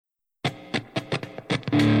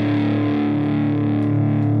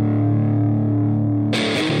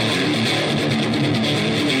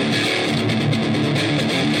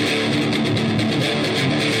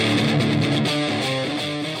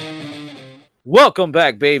Welcome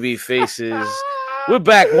back, baby faces. We're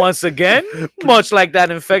back once again. Much like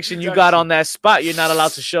that infection you got on that spot, you're not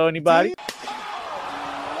allowed to show anybody.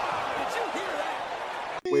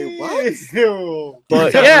 Wait, what?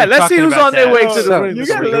 But yeah, let's see who's on their way to the ring. You this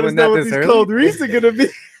gotta week. let us know what these cold reads are gonna be.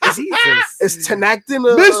 Jesus. Is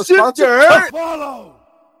Tenactin This shit sponsor? Follow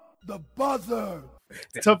the buzzer.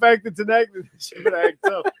 Tough acting tonight. Shit gonna act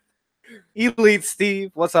tough. Elite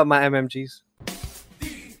Steve, what's up, my MMGs?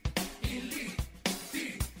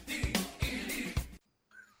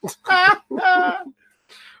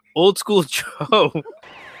 Old school Joe.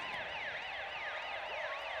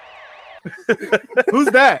 Who's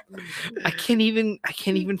that? I can't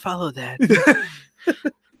even follow that.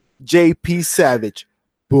 JP Savage.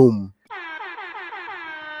 Boom.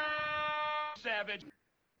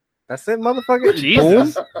 That's it, motherfucker?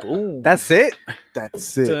 Jesus. Boom. That's it?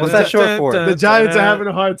 That's it. What's that short for? The Giants are having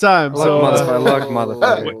a hard time. Look, So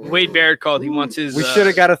motherfucker. Wade Barrett called. He wants his. We should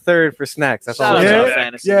have got a third for snacks. That's all. Shout out I'm to saying. our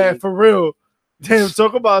fantasy yeah, league. for real. Damn,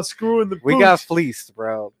 talk about screwing the We pooch. got fleeced,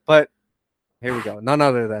 bro. But here we go. None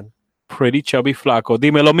other than Pretty chubby flaco.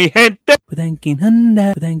 Dímelo, mi gente.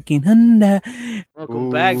 Welcome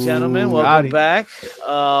back, gentlemen. Ooh, Welcome howdy. back.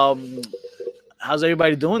 How's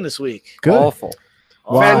everybody doing this week? Good. awful.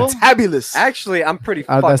 Wow. Fantabulous. Actually, I'm pretty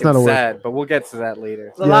that's fucking not a word. sad, but we'll get to that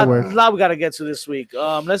later. There's Yeah, a word. lot we got to get to this week.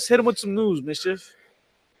 Let's hit them with some news, Mischief.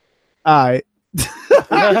 All right.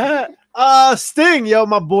 Sting, yo,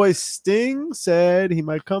 my boy Sting said he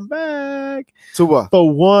might come back To what?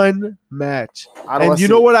 for one match. I don't And you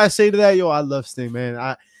know what I say to that? Yo, I love Sting,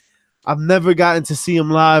 man. I've never gotten to see him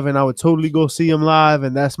live, and I would totally go see him live,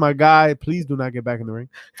 and that's my guy. Please do not get back in the ring.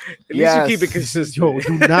 At Yes. least you keep it consistent. Yo,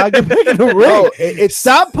 do not get back in the ring. Bro, it's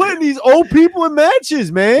Stop putting these old people in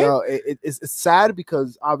matches, man. No, it's sad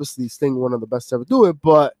because obviously Sting one of the best to ever do it,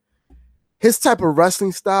 but his type of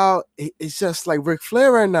wrestling style, it's just like Ric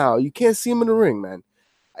Flair right now. You can't see him in the ring, man.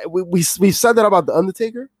 We've said that about the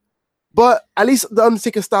Undertaker, but at least the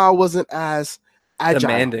Undertaker style wasn't as agile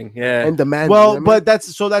Demanding, yeah. and demanding. Well, you know what I but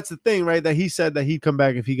that's the thing, right? That he said that he'd come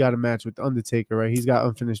back if he got a match with the Undertaker, right? He's got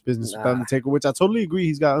unfinished business with the Nah. Undertaker, which I totally agree.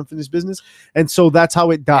 He's got unfinished business, and so that's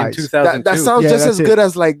how it In dies. 2002. that sounds Yeah, just that's as it. good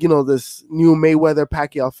as like this new Mayweather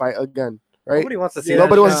Pacquiao fight again, right? Nobody wants to see Yeah, that.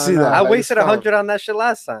 Nobody wants to shit. see that. I Like, wasted it's 100 on that shit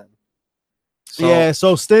last time. So, Yeah,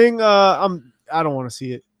 so Sting, I don't want to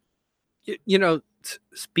see it. You know,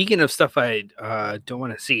 speaking of stuff I don't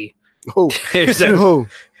want to see. Oh, there's a- oh,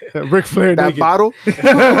 Ric Flair that naked. bottle. keep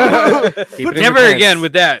it in never your again pants.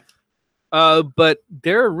 with that. But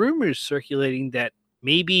there are rumors circulating that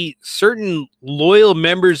maybe certain loyal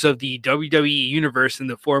members of the WWE universe, in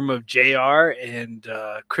the form of JR and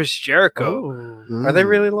Chris Jericho, Oh, Are they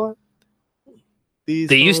really loyal? these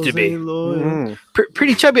They used to hoes be. ain't loyal. Mm.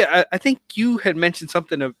 Pretty chubby. I think you had mentioned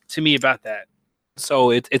something to me about that. So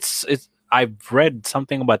it's I've read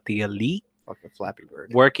something about the Elite Fucking Flappy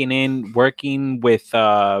Bird. working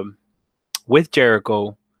with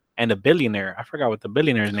Jericho and a billionaire. I forgot what the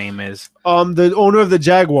billionaire's name is. The owner of the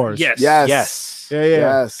Jaguars. Yes. Yes. Yes. Yeah, yeah.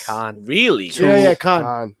 Yes. Con. Really? Yeah, Khan.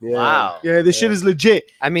 Con, yeah. Wow. Yeah, this shit is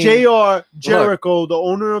legit. I mean, JR Jericho, the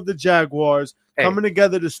owner of the Jaguars, hey, coming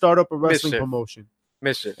together to start up a wrestling Mischief. promotion.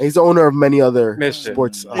 Mischief. And he's the owner of many other Mischief.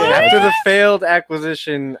 sports. After the failed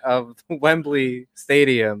acquisition of Wembley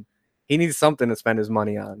Stadium, he needs something to spend his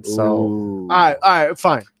money on. So Ooh. All right,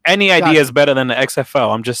 fine. Any Got idea it. is better than the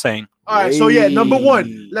XFL. I'm just saying. All right, so yeah, number one,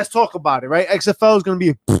 Hey. let's talk about it, right? XFL is going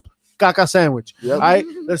to be a caca sandwich. Yep. All right,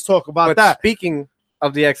 let's talk about but that. speaking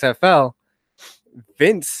of the XFL,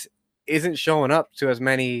 Vince isn't showing up to as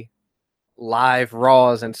many live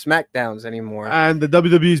Raws and SmackDowns anymore. And the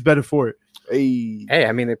WWE is better for it. Hey. Hey,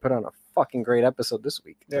 I mean, they put on a fucking great episode this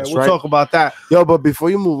week. Yeah, That's we'll right. talk about that. Yo, but before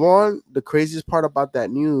you move on, the craziest part about that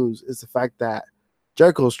news is the fact that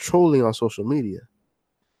Jericho's trolling on social media.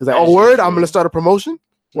 He's like, oh, word, I'm going to start a promotion?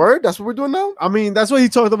 Word? That's what we're doing now? I mean, that's what he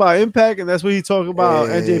talked about Impact, and that's what he talked about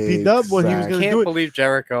NJP Dub when he was I going to can't do it. believe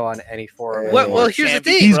Jericho on any forum. Well, anymore. here's the Can't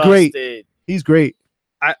be thing. He's great. trusted. He's great.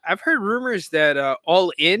 I've heard rumors that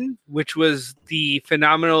All In, which was the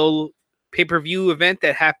phenomenal pay-per-view event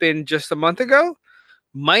that happened just a month ago,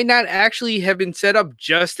 might not actually have been set up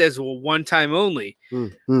just as a one-time only.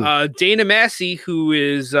 Dana Massey, who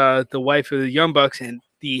is the wife of the Young Bucks and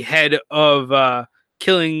the head of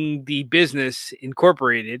Killing the Business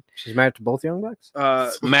Incorporated. She's married to both Young Bucks?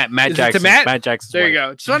 Matt Is it to Jackson. Matt? Jackson's There you wife.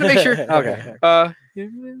 go. Just want to make sure. Okay.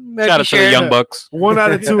 Might Shout be out to the sharing- Young Bucks. 1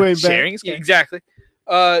 out of 2 ain't bad. Sharing is good. Exactly.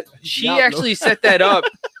 She actually set that up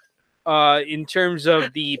in terms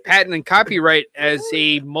of the patent and copyright as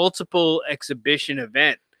a multiple exhibition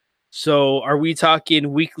event. So are we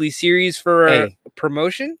talking weekly series for a Hey.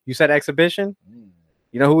 promotion? You said exhibition.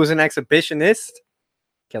 You know who was an exhibitionist?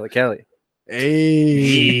 Kelly.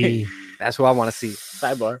 Hey. That's who I want to see.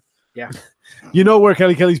 Sidebar. You know where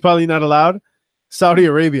Kelly's probably not allowed? Saudi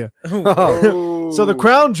Arabia. So the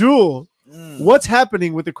crown jewel. What's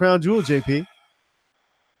happening with the crown jewel, JP?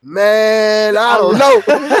 Man, I don't know.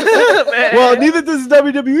 Well, neither does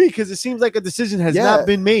WWE because it seems like a decision has Yeah. not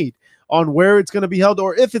been made on where it's going to be held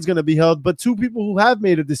or if it's going to be held. But two people who have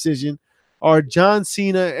made a decision are John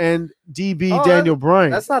Cena and DB Oh, Daniel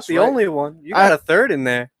Bryan. That's not the right. only one. You got a third in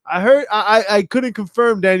there. I heard. I couldn't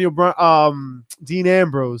confirm Daniel Bryan. Dean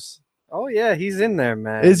Ambrose. Oh yeah, he's in there,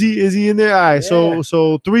 man. Is he in there? All right. Yeah.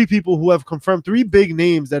 So three people who have confirmed, three big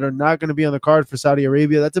names that are not going to be on the card for Saudi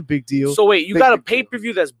Arabia. That's a big deal. So wait, you Big got a deal.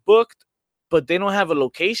 pay-per-view that's booked, but they don't have a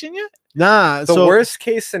location yet? Nah. The so worst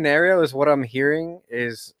case scenario is what I'm hearing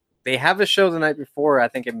is they have a show the night before, I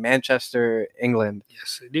think in Manchester, England,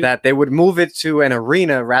 Yes, I do. that they would move it to an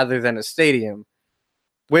arena rather than a stadium,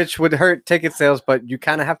 which would hurt ticket sales, but you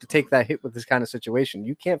kind of have to take that hit with this kind of situation.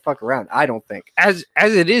 You can't fuck around, I don't think. As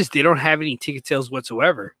it is, they don't have any ticket sales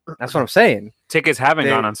whatsoever. That's what I'm saying. Tickets haven't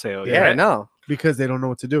They- gone on sale Yeah, I yet. know. because they don't know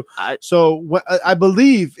what to do. I- So I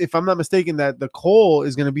believe, if I'm not mistaken, that the call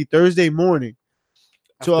is going to be Thursday morning.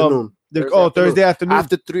 So Afternoon. Thursday afternoon.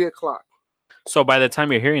 After 3:00. So by the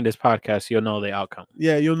time you're hearing this podcast, you'll know the outcome.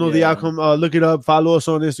 Yeah, you'll know the Yeah. outcome. Look it up. Follow us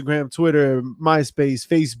on Instagram, Twitter, MySpace,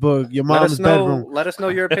 Facebook, your Let mom's us know. bedroom. Let us know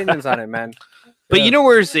your opinions on it, man. But Yeah. you know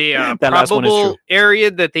where's a That last one is probable true.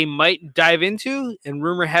 area that they might dive into, and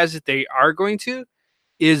rumor has it they are going to,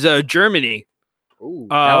 is Germany. Ooh,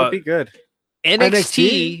 that would be good.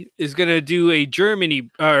 NXT is going to do a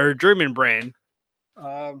German brand.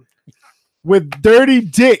 With dirty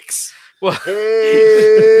dicks. Well,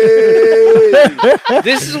 Hey!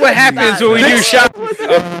 this is what happens when we do shop.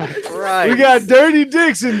 Right. We got dirty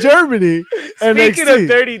dicks in Germany. Speaking NXT. of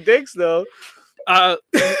dirty dicks, though,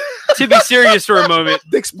 To be serious for a moment,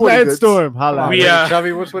 Dick Sporting Goods. Landstorm. Holla. We,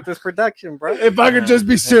 Chubby, what's with this production, bro? If I could just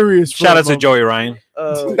be serious. for Shout a out to moment. Joey Ryan.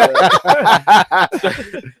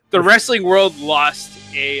 the wrestling world lost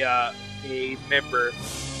a member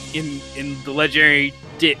in the legendary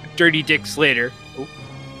Dirty Dick Slater.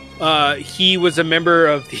 He was a member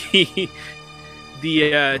of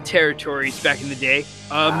the territories back in the day,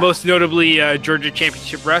 most notably Georgia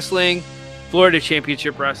Championship Wrestling, Florida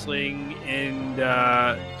Championship Wrestling, and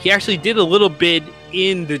he actually did a little bit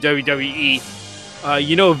in the WWE.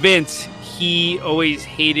 Vince, he always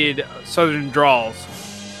hated Southern drawls,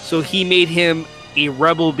 so he made him a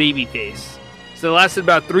rebel babyface. So it lasted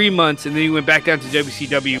about 3 months, and then he went back down to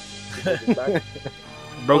WCW,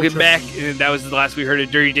 broke it back, and that was the last we heard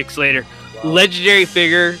of Dirty Dick Slater. Legendary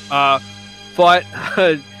figure, fought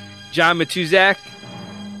John Matuzak,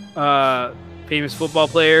 famous football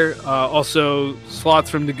player, also Sloth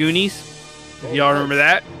from the Goonies, if y'all remember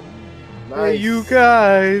that. Hey, you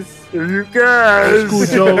guys. You guys. Old school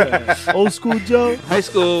Joe. Old school Joe. High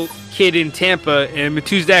school kid in Tampa, and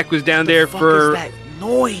Matuzak was down there fuck for is that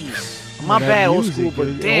noise? My That bad, old music, school, but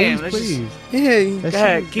it damn, always that's just, plays. yeah. That go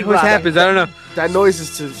ahead, shit- keep What rocking. happens? I don't know. That noise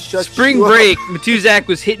is to shut Spring you up. break, Matuzak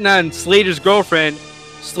was hitting on Slater's girlfriend.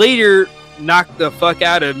 Slater knocked the fuck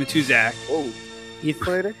out of Matuzak. Oh, Heath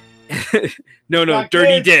Slater? No, Fuck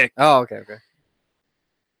Dirty it. Dick. Oh, okay.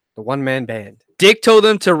 The one-man band. Dick told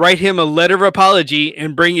him to write him a letter of apology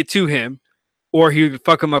and bring it to him, or he would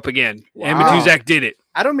fuck him up again. And Wow. Matuzak did it.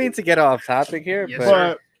 I don't mean to get off topic here, Yes, but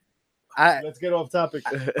sir. I Let's get off topic.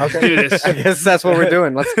 Let's do this. I guess that's what we're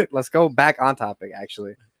doing. Let's go back on topic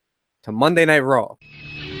actually to Monday Night Raw.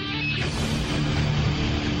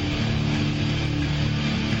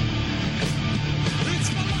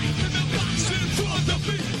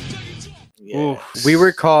 yeah. We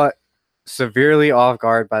were caught severely off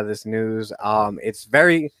guard by this news. It's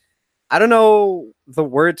very, I don't know the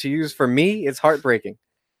word to use. For me, it's heartbreaking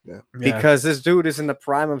because this dude is in the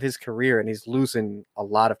prime of his career and he's losing a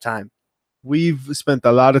lot of time. We've spent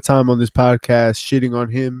a lot of time on this podcast shitting on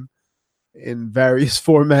him in various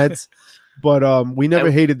formats, but we never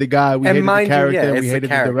And- hated the guy. We and hated the mind you, character. yeah, we it's the hated the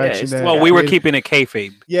character. direction. Yeah, that Well, we were created- keeping it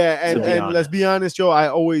kayfabe. Yeah, and, to be and let's be honest, Joe.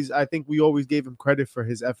 I think we always gave him credit for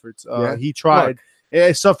his efforts. Yeah. He tried.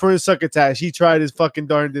 Suffering succotash. He tried his fucking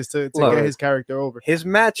darndest to Look. get his character over. His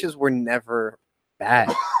matches were never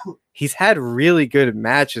bad. He's had really good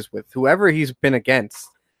matches with whoever he's been against.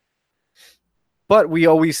 But we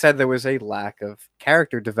always said there was a lack of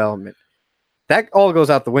character development. That all goes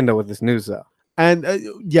out the window with this news, though. And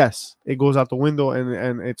yes, it goes out the window,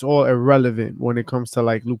 and it's all irrelevant when it comes to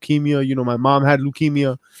like leukemia. You know, my mom had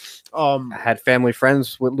leukemia. I had family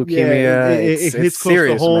friends with leukemia. Yeah, it it's hits close to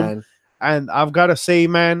serious, home. man. And I've got to say,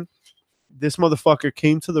 man, this motherfucker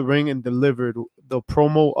came to the ring and delivered the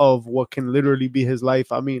promo of what can literally be his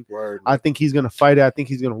life. I mean, Word. I think he's gonna fight it. I think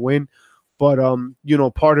he's gonna win. But you know,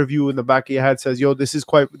 part of you in the back of your head says, "Yo, this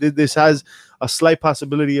has a slight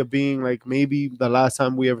possibility of being like maybe the last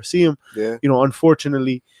time we ever see him." Yeah. You know,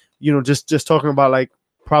 unfortunately, you know, just talking about like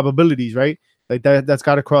probabilities, right? Like that's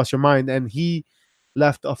got to cross your mind. And he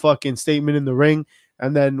left a fucking statement in the ring.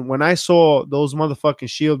 And then when I saw those motherfucking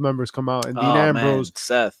Shield members come out and Dean Ambrose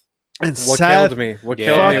Seth. and What Seth killed me? What Yeah.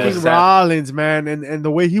 killed me was fucking Seth. Rollins, man, and the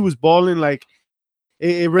way he was balling, like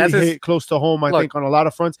it really That's his- hit close to home, I Look. think, on a lot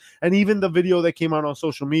of fronts. And even the video that came out on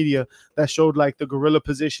social media that showed like the gorilla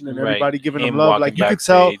position and everybody giving him love, like you could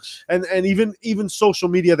tell, and even social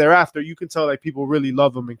media thereafter, you can tell like people really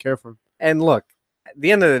love him and care for him. And look, at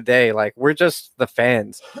the end of the day, like we're just the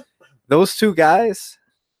fans. Those two guys,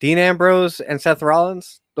 Dean Ambrose and Seth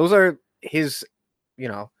Rollins, those are his, you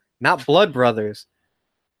know, not blood brothers,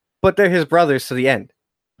 but they're his brothers to the end.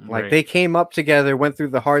 Like they came up together, went through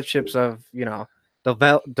the hardships of, you know,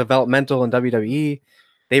 developmental in WWE.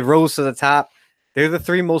 They rose to the top. They're the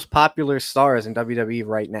three most popular stars in WWE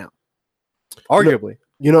right now, arguably.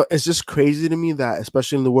 You know, it's just crazy to me that,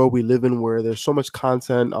 especially in the world we live in, where there's so much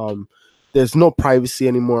content, there's no privacy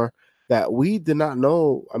anymore, that we did not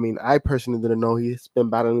know. I mean, I personally didn't know he's been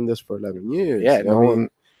battling this for 11 years. Yeah, I no mean, one.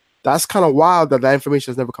 that's kind of wild that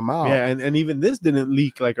information has never come out. Yeah, and even this didn't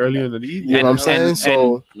leak like earlier in the evening. You know what I'm saying?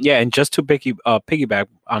 So and just to piggyback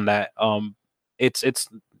on that, it's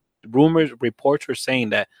rumors, reports were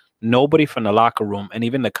saying that nobody from the locker room and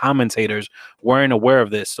even the commentators weren't aware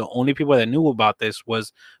of this. The only people that knew about this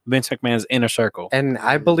was Vince McMahon's inner circle. And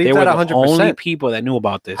I believe They that were the 100%. only people that knew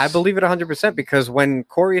about this. I believe it 100% because when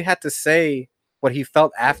Corey had to say what he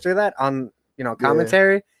felt after that on, you know,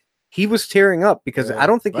 commentary, he was tearing up because Yeah, I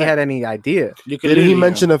don't think he right. had any idea. You could did he literally,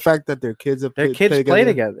 mention the fact that their kids have Their kids play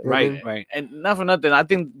together. Right. And not for nothing, I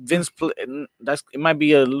think Vince. That's it. Might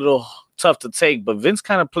be a little tough to take, but Vince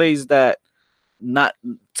kind of plays that, not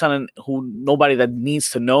telling nobody that needs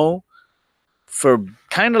to know, for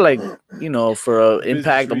kind of like, you know, for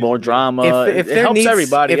impact or more drama. If it helps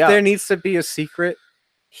everybody. if out. there needs to be a secret,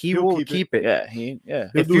 He'll will keep keep it. yeah, He'll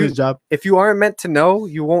If do you- his job. If you aren't meant to know,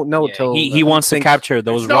 you won't know Yeah, till he wants to things- capture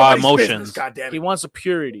those raw emotions. he wants a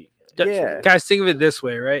purity. Yeah. Guys, think of it this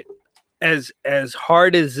way, right? As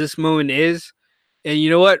hard as this moment is, and you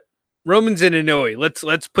know what? Roman's in Hanoi.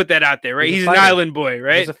 Let's put that out there, right? He's a He's an fighter. island boy,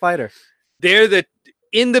 right? He's a fighter. They're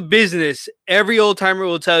in the business. Every old timer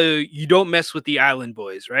will tell you don't mess with the island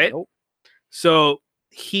boys, right? Nope. So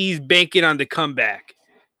he's banking on the comeback,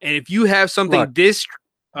 and if you have something Look. this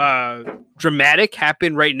dramatic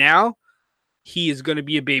happen right now, he is going to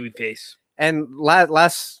be a babyface. And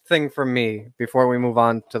last thing from me before we move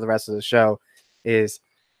on to the rest of the show is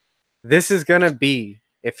this is going to be,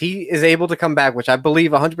 if he is able to come back, which I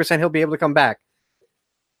believe 100% he'll be able to come back,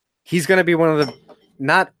 he's going to be one of the,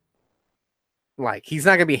 not like, he's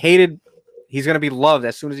not going to be hated. He's going to be loved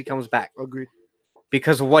as soon as he comes back Agreed.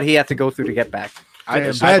 because of what he had to go through to get back. Damn,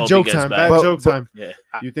 hope bad he joke gets time. back. Bad But- joke time. Yeah,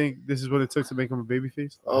 You think this is what it took to make him a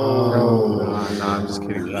babyface? Oh. Nah, I'm just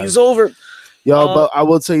kidding. he's over. Yo, but I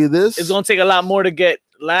will tell you this. It's gonna take a lot more to get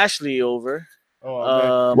Lashley over. Oh, okay.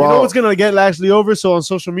 You Well- know what's gonna get Lashley over? So on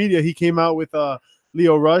social media, he came out with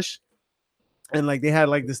Leo Rush, and like they had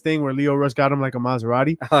like this thing where Leo Rush got him like a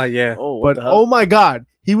Maserati. Oh, yeah. Oh, what But the hell? oh my god,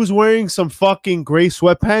 he was wearing some fucking gray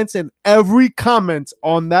sweatpants, and every comment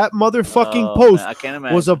on that motherfucking Oh, post man, I can't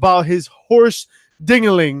imagine. was about his horse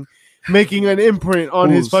dingling making an imprint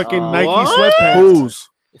on his Who's? fucking Nike What? sweatpants. Who's?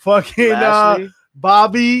 Fucking Lashley?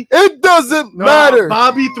 Bobby. It doesn't No, matter.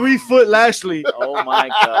 Bobby 3-foot Lashley Oh my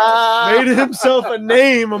god. made himself a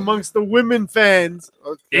name amongst the women fans.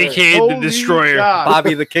 AKA the Holy Destroyer. God.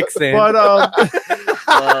 Bobby the kickstand.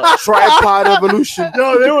 But Tripod evolution.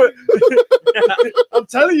 no, they were. I'm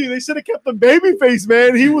telling you, they should have kept him babyface,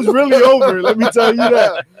 man. He was really over. Let me tell you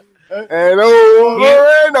that. And over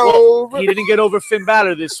and over. He didn't get over Finn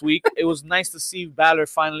Balor this week. It was nice to see Balor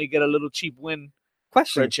finally get a little cheap win for a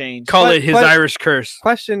Question. change. Call But- it his but- Irish curse.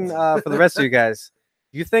 Question for the rest of you guys.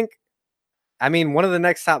 You think, I mean, one of the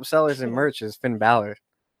next top sellers in merch is Finn Balor.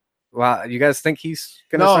 Wow, you guys think he's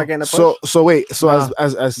gonna No. start getting a push? So wait. So Nah.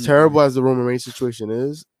 as terrible as the Roman Reigns situation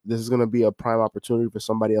is, this is gonna be a prime opportunity for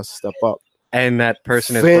somebody else to step up. And that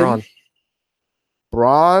person is Finn Braun.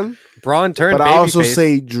 Braun, Braun turned but I also babyface.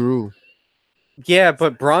 say Drew. Yeah,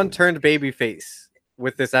 but Braun turned babyface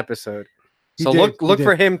with this episode. He So did, look he did.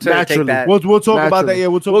 for him to Naturally. take that. We'll talk about that. Naturally. Yeah,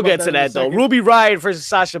 we'll talk We'll about get to in a that though. second. Ruby Riott versus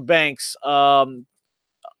Sasha Banks.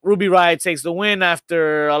 Ruby Riot takes the win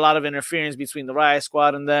after a lot of interference between the Riot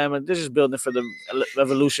Squad and them, and they're just building for the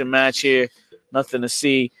Evolution match here. Nothing to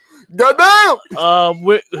see. Goddamn!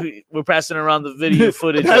 We're passing around the video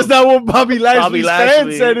footage. That's not what Bobby Lashley's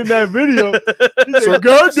fan said in that video. He said,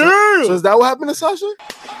 goddamn! So is that what happened to Sasha?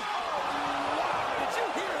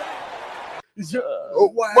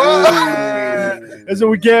 Oh, wow. That's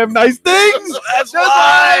what we gave him nice things. That's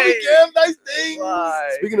why. We gave nice things. Why?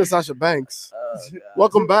 Speaking of Sasha Banks,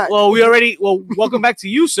 welcome back. Well, welcome back to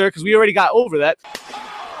you, sir, because we already got over that.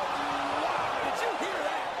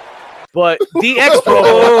 But DX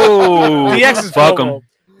promo, DX's Fuck promo, 'em.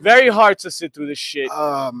 very hard to sit through this shit.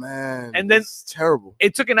 Oh man, And then- it's terrible.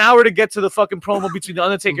 It took an hour to get to the fucking promo between the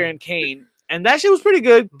Undertaker and Kane, and that shit was pretty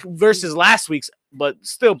good versus last week's, but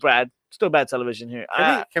still bad television here.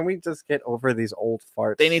 Can we just get over these old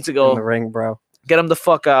farts? They need to in go. the ring, bro. Get them the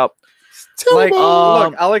fuck out. Like, Terrible.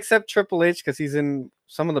 look, I'll accept Triple H because he's in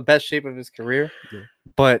some of the best shape of his career.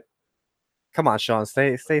 But come on, Sean,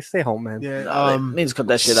 stay home, man. Yeah, Need to cut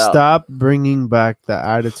that shit out. stop bringing back the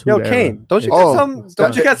attitude. Yo, era. Kane, don't you Oh, got some?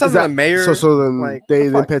 Don't you got something? The mayor. So then like, they the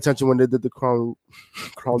didn't fuck? pay attention when they did the crown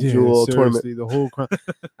Yeah, jewel tournament. seriously, the whole crown.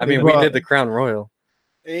 I mean, we did the Crown Royal.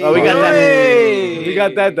 Oh, we got that. Hey! We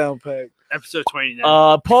got that down packed. Episode 29.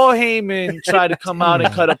 Paul Heyman tried to come out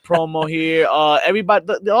and cut a promo here. Everybody,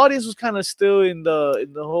 the audience was kind of still in the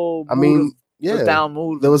whole. I mood mean, of- the yeah, down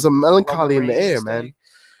mood. there was a melancholy in the Reigns air, man. thing.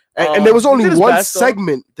 And there was He only did his one best, though.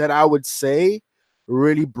 segment that I would say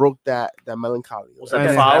really broke that melancholy. Was that And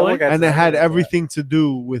the it- following? And it had everything to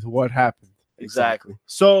do with what happened. Exactly.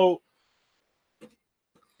 So,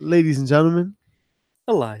 ladies and gentlemen,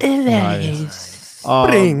 Elias.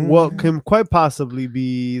 what can quite possibly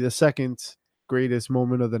be the second greatest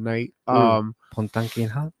moment of the night.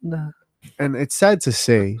 And it's sad to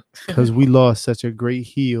say because we lost such a great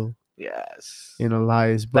heel Yes. in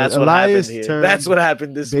Elias, but That's what Elias happened here. turned That's what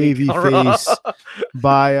happened this baby week. on Raw. face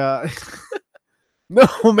by no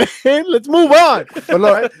man. Let's move on. But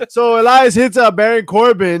look, so Elias hits Baron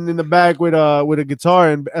Corbin in the back with a guitar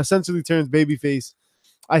and essentially turns babyface.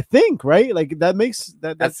 I think, right? Like that makes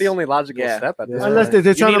That's the only logical Yeah. step at this unless point.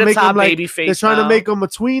 they're You trying need to a make top him like baby face they're trying now. to make him a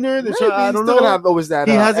tweener. They're Maybe trying, I he's don't still gonna know. have always that.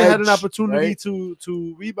 He hasn't had an edge, opportunity right?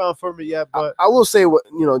 to rebound from it yet, but I will say what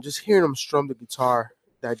just hearing him strum the guitar,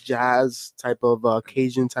 that jazz type of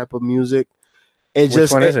Cajun type of music. It Which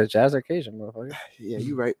just one is it? Jazz or Cajun, motherfucker? Yeah,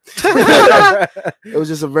 you're right. It was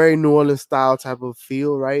just a very New Orleans style type of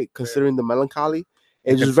feel, right? Considering the melancholy,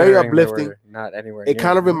 it was very Considering they uplifting. were Not anywhere. It near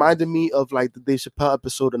kind of it. reminded me of like the Dave Chappelle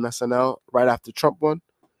episode in SNL right after Trump won,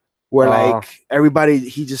 where Oh. like everybody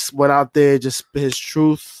he just went out there, just spit his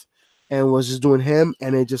truth and was just doing him,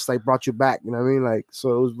 and it just like brought you back. You know what I mean? Like,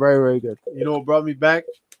 so it was very, very good. you know what brought me back?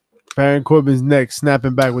 Baron Corbin's neck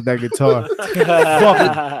snapping back with that guitar.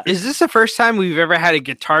 Is this the first time we've ever had a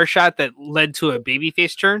guitar shot that led to a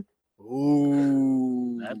babyface turn?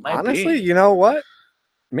 Ooh, That might Honestly, be. you know what?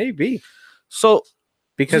 Maybe So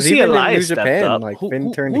because you see even in New Elias stepped Japan, up. like Who-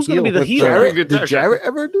 Finn turned who's heel. gonna be the with heel? Jarrett, Good did touch. Jarrett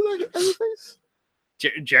ever do that?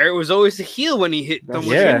 Anything? Jarrett was always the heel when he hit them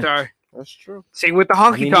with Yeah. guitar. That's true. Same with the I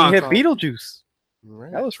honky mean, he tonk. hit Beetlejuice.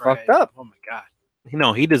 Right. That was Right. fucked up, Oh my god.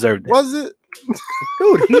 He deserved it. Was it?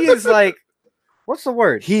 dude. He is like, what's the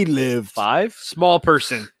word? He lived. 5. Small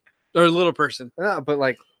person or little person No, but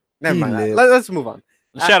like, never He mind. lived. Let's move on.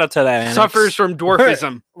 Shout out to that. Annex. suffers from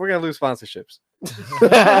dwarfism. We're gonna lose sponsorships.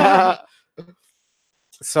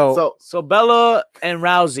 So So Bella and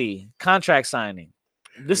Rousey contract signing.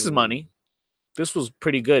 This is money. This was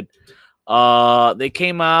pretty good. They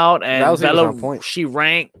came out and Rousey was Bella on point. she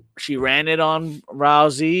ran it on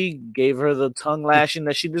Rousey, gave her the tongue lashing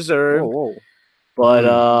that she deserved. Whoa. But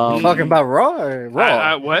You talking about Raw or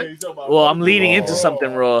Raw? What? well, I'm leading into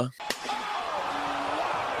something raw.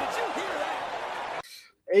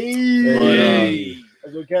 Hey,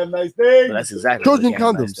 that's what Cam Nice thing. But that's exactly Trojan what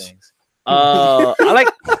Cam Nice condoms. thinks.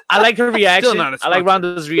 I like her reaction. not a I like sponsor.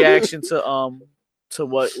 Ronda's reaction to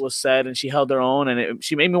what was said, and she held her own, and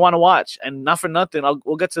she made me want to watch. And not for nothing,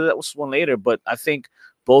 we'll get to that one later. But I think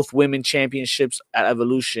both women championships at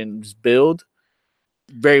Evolution's build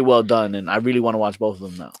very well done, and I really want to watch both of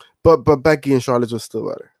them now. but Becky and Charlotte was still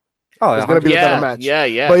better. Oh, It's gonna be a better Yeah, match.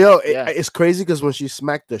 yeah. But yo, yeah. it's crazy because when she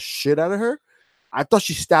smacked the shit out of her, I thought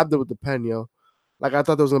she stabbed her with the pen, yo. Like I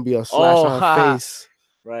thought there was gonna be a slash Oh, on ha. her face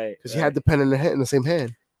Right. because she had the pen in the same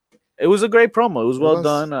hand. It was a great promo. It was well was.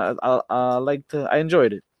 done. I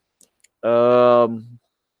enjoyed it.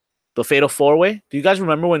 The Fatal 4-Way. Do you guys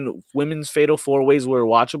remember when women's Fatal 4-Ways were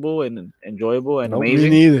watchable and enjoyable and Me amazing?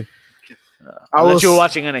 neither. Unless you were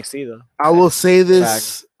watching NXT though. I will say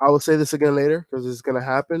this. I will say this again later because it's gonna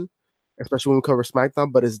happen, especially when we cover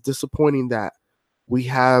SmackDown. But it's disappointing that we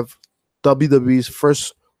have WWE's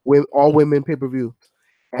first all-women pay-per-view,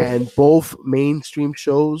 and both mainstream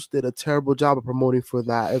shows did a terrible job of promoting for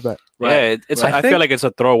that event. Yeah, it's. Right. I feel like it's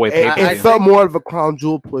a throwaway It, pay. it felt more of a crown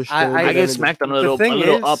jewel push. I get SmackDown a little thing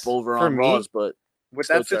up is, over for on me, Raws, but with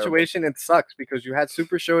still that situation, it sucks because you had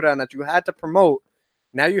Super Showdown that you had to promote.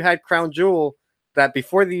 Now you had Crown Jewel that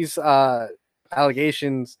before these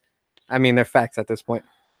allegations, I mean, they're facts at this point,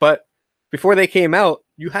 but before they came out,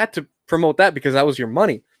 you had to promote that because that was your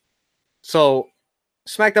money. So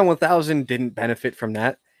SmackDown 1000 didn't benefit from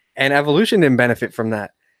that, and Evolution didn't benefit from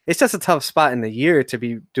that. It's just a tough spot in the year to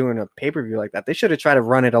be doing a pay-per-view like that. They should have tried to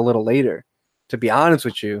run it a little later, to be honest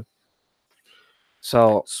with you.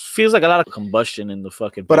 So feels like a lot of combustion in the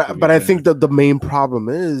fucking. But pay-per-view, I man. think that the main problem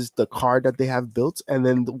is the card that they have built, and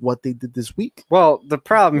then what they did this week. well, the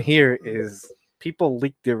problem here is people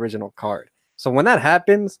leaked the original card. So when that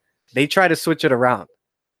happens, they try to switch it around.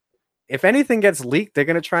 If anything gets leaked, they're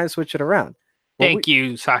going to try and switch it around. Thank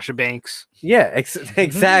you, Sasha Banks. Yeah,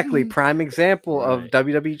 exactly. Prime example of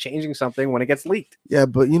WWE changing something when it gets leaked. Yeah,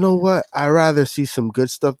 but you know what? I'd rather see some good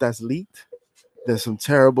stuff that's leaked than some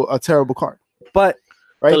a terrible card, But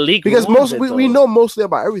right? The leak Because ruins most it, we though. know mostly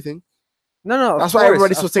about everything. no, That's why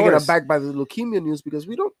everybody's so taken aback by the leukemia news because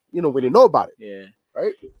we didn't know about it, Yeah.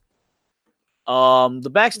 right? The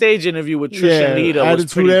backstage interview with Trish Yeah, and Lita was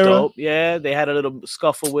Attitude pretty Era. dope. Yeah, they had a little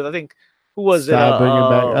scuffle with, I think, who was it? Stop bringing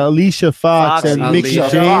back Alicia Fox and Fox, Mickey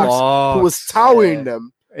Alicia James. Fox, who was towering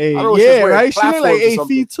them. Hey, I don't know if she's yeah, wearing right. She look like platforms or 8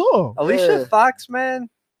 something. feet tall. Alicia Yeah. Fox, man.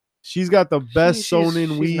 She's got the best She's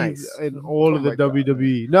sewn-in weave nice. in all of Oh the my God.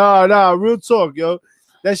 WWE. No, real talk, yo.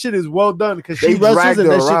 That shit is well done because she They wrestles dragged and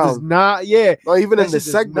her that shit does around. not. Yeah, No, even That in the shit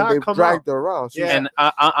does segment, not they come dragged her around. Yeah. And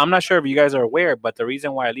I'm not sure if you guys are aware, but the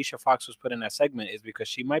reason why Alicia Fox was put in that segment is because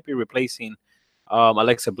she might be replacing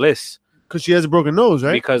Alexa Bliss because she has a broken nose,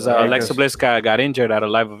 right? because Right, Alexa 'cause- Bliss got injured at a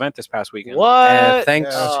live event this past weekend. What? And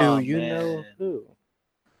thanks Yeah. to Oh, you man. know who.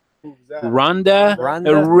 Ronda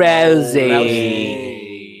Ronda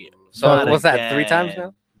Rousey. So Not what's that? 3 times again.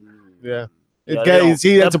 now? Yeah. Yeah, It they get, don't-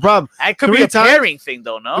 see, that's a problem. That could 3 be a times- pairing thing,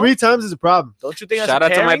 though, no? 3 times is a problem. Don't you think that's Shout a out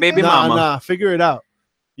to my pairing baby thing? mama. Nah, figure it out.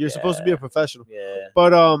 You're supposed to be a professional. Yeah.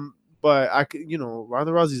 But I could,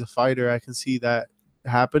 Ronda Rousey's a fighter. I can see that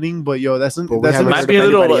happening. But yo, that's But we that's haven't Might heard be a if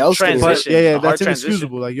little anybody else did it. transition. yeah, a hard that's transition.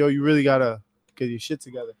 inexcusable. Like yo, you really gotta get your shit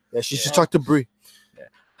together. Yeah, she should talk to Brie.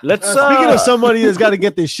 Let's Speaking of somebody that's got to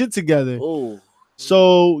get their shit together, oh,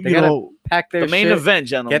 so They you gotta know, Pack their the main shit, event,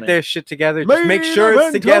 gentlemen. get their shit together. Just make main sure it's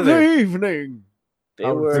event of together. the evening. They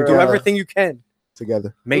I would were think Do Yeah. everything you can.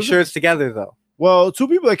 Together. Make sure it's together, though. Well, 2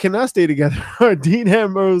 people that cannot stay together are Dean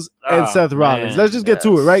Ambrose and Oh, Seth Rollins. man. Let's just get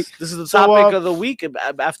to it, right? This is the So, topic of the week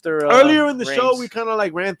after Earlier in the show, Reigns. we kind of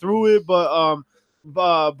like ran through it, but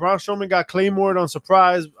Braun Strowman got Claymored on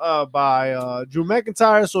surprise by Drew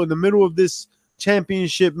McIntyre. So in the middle of this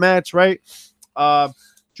championship match, right?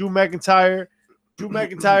 Drew McIntyre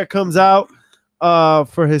comes out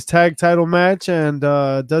for his tag title match and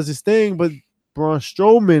does his thing, but Braun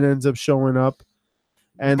Strowman ends up showing up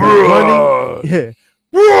and running.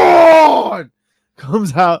 Braun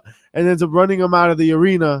comes out and ends up running him out of the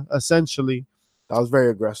arena, essentially. That was very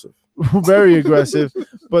aggressive. Very aggressive.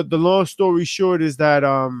 But the long story short is that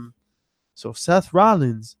so Seth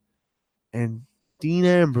Rollins and Dean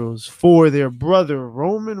Ambrose for their brother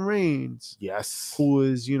Roman Reigns, Yes. who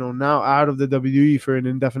is now out of the WWE for an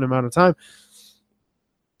indefinite amount of time,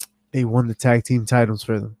 they won the tag team titles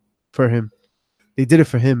for him. They did it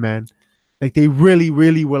for him, man. Like they really,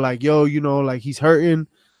 really were like, yo, like he's hurting.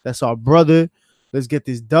 That's our brother. Let's get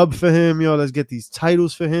this dub for him, yo. Let's get these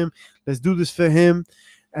titles for him. Let's do this for him.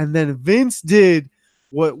 And then Vince did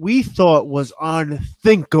what we thought was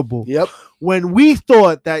unthinkable. Yep. When we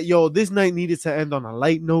thought that, this night needed to end on a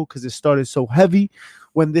light note because it started so heavy,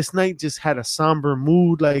 when this night just had a somber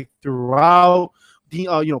mood like throughout,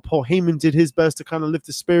 Paul Heyman did his best to kind of lift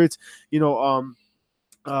the spirits,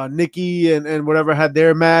 Nikki and whatever had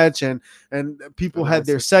their match and people had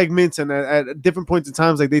their segments, and at different points in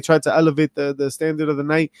times, like they tried to elevate the standard of the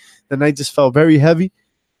night. The night just felt very heavy.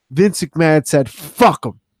 Vince McMahon said, fuck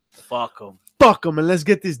him, and let's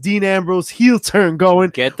get this Dean Ambrose heel turn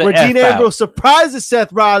going. Get the where F Dean out. Ambrose surprises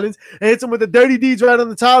Seth Rollins and hits him with the dirty deeds right on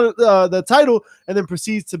the title, and then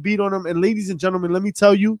proceeds to beat on him. And ladies and gentlemen, let me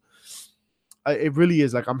tell you, it really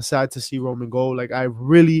is like I'm sad to see Roman go. Like I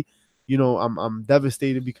really, I'm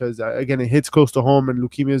devastated because again, it hits close to home, and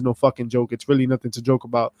leukemia is no fucking joke. It's really nothing to joke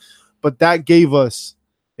about. But that gave us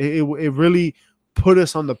it really put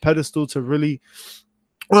us on the pedestal to really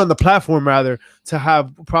on the platform rather, to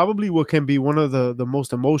have probably what can be one of the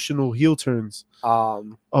most emotional heel turns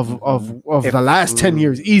of If- the last 10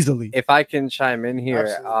 years easily. If I can chime in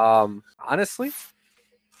here, honestly,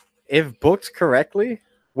 if booked correctly,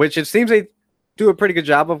 which it seems they do a pretty good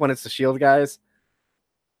job of when it's the Shield guys,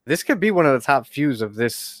 this could be one of the top feuds of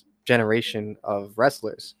this generation of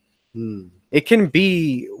wrestlers. It can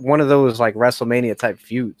be one of those like WrestleMania type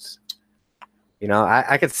feuds. You know,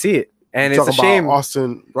 I could see it, and it's a shame.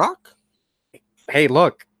 Austin Rock. Hey,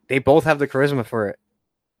 look, they both have the charisma for it.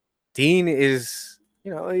 Dean is,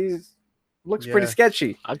 you know, he's looks pretty Yeah.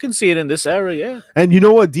 sketchy. I can see it in this era, yeah. And you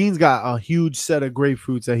know what? Dean's got a huge set of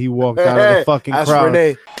grapefruits that he walked out of the fucking Ask crowd.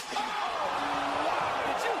 Renee.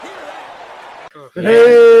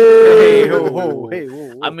 Hey, ho, ho, hey,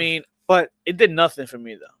 whoa, whoa. I mean, But it did nothing for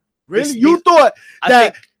me though. Really? You thought I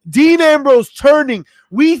that think Dean Ambrose turning,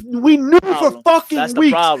 we knew for problem. fucking That's the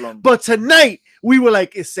weeks, problem. but tonight we were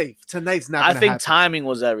like, it's safe. Tonight's not I gonna think happen. timing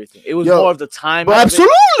was everything. It was Yo, more of the timing. But of it.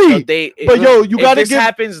 absolutely. So But yo, you if gotta this give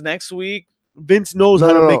happens next week. Vince knows No,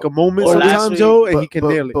 how to no, make no. a moment Or last sometimes, week, Joe, and he can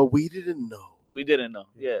nail it. But we didn't know. We didn't know.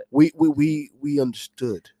 Yeah, We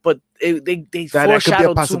understood. but they That could be a foreshadowed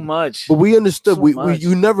too possible- much. But we understood. Too We much.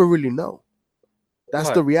 you never really know. That's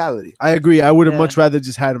What? the reality. I agree. I would have Yeah. much rather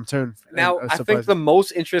just had him turn. now, and I think surprise the him.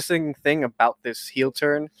 most interesting thing about this heel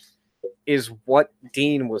turn is what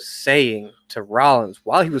Dean was saying to Rollins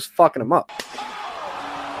while he was fucking him up.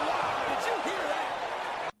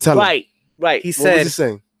 Tell him. Right. He What was said, he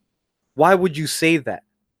saying? "Why would you say that?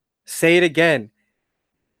 Say it again."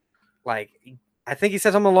 Like, I think he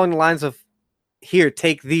said something along the lines of, "Here,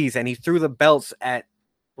 take these," and he threw the belts at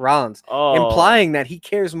Rollins, Oh, implying that he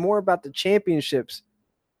cares more about the championships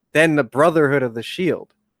than the Brotherhood of the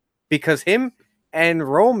Shield, because him and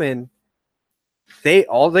Roman, they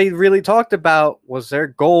really talked about was their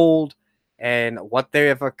gold and what they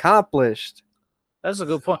have accomplished. that's a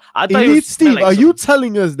good point. I thought he Elite was Steve, like are some- you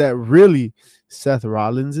telling us that really Seth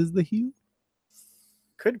Rollins is the heel?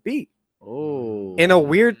 Could be Oh, in a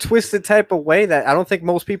weird, twisted type of way that I don't think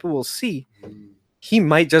most people will see. He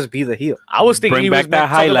might just be the heel. I was thinking Bring he back was that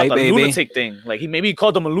talking about highlight, the baby. lunatic thing. Like he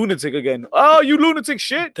called him a lunatic again. Oh, you lunatic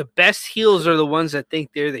shit. The best heels are the ones that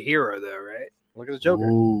think they're the hero, though, right? Look at the Joker.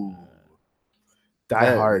 Ooh. Die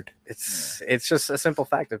Yeah. Hard. It's just a simple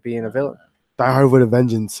fact of being a villain. Die Hard with a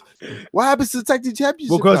vengeance. What happens to the tag team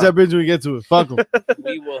championship? We'll cross now? that bridge when we get to it. Fuck him.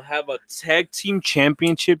 We will have a tag team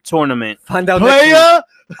championship tournament. Find out next week Player.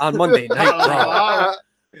 on Monday Night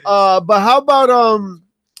Raw. But how about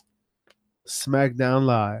SmackDown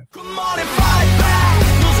Live?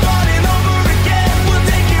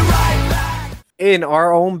 In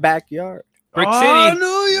our own backyard. Brick Oh, City.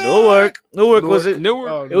 Newark was it?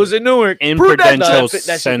 Newark. It was in Newark. In Prove that- Prudential that shit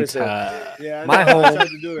could Center. say. Yeah, My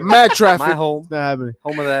home. Mad traffic. My home. Not happening.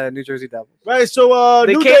 Home of the New Jersey Devils. Right, so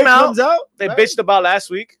They New came Day out, comes out. They right? bitched about last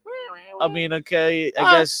week. I mean, okay,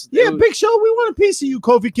 I guess. Yeah, it was- Big Show, we want a piece of you.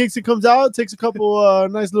 Kofi Kingston comes out, takes a couple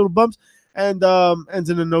nice little bumps, and ends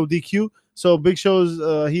in a no DQ. So Big Show's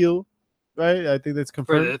heel, right? I think that's For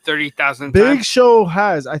confirmed. the 30,000th Big time. Show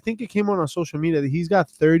has, I think it came on social media that he's got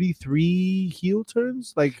 33 heel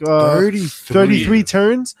turns, like 33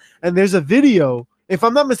 turns. And there's a video, if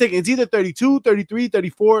I'm not mistaken, it's either 32, 33,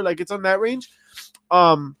 34, like it's on that range.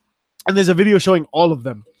 And there's a video showing all of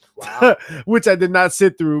them. Which I did not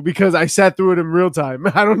sit through because I sat through it in real time.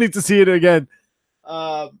 I don't need to see it again.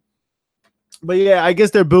 But yeah, I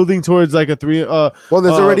guess they're building towards like a three. Well,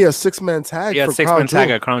 there's already a 6-man tag. Yeah, for 6-man Crown tag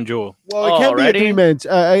Jewel. at Crown Jewel. Well, it Oh, can't already? be a 3-man.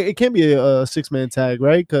 It can't be a 6-man tag,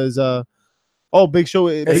 right? Because Big Show.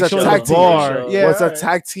 Big It's a Show tag at team. bar. Show. Yeah, Well, it's a alright.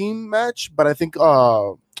 tag team match, but I think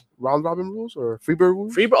round robin rules or freebird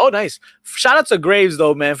rules. Freebird. Oh, nice. Shout out to Graves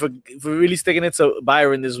though, man, for really sticking it to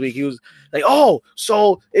Byron this week. He was like, "Oh,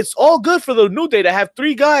 so it's all good for the New Day to have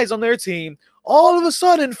 3 guys on their team. All of a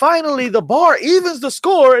sudden, finally, the bar evens the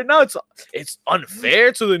score, and now it's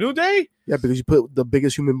unfair to the New Day." Yeah, because you put the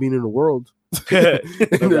biggest human being in the world in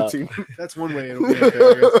No their doubt. team. That's one way. It'll be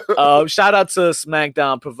unfair, I guess. Shout out to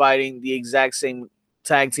SmackDown providing the exact same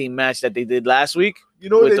tag team match that they did last week You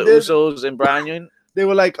know what with they the did? Usos and Bryan. They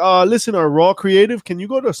were like, listen, our Raw creative, can you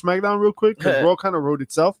go to SmackDown real quick? Because Raw kind of wrote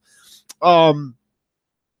itself.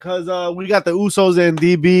 Because we got the Usos and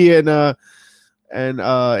DB and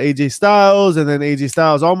AJ Styles, and then AJ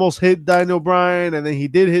Styles almost hit Daniel Bryan, and then he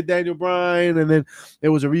did hit Daniel Bryan, and then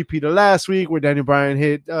there was a repeat of last week where Daniel Bryan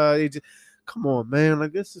hit AJ. Come on, man.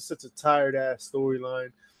 Like, this is such a tired ass storyline.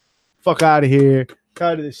 Fuck out of here.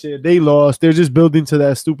 Tired of this shit. They lost. They're just building to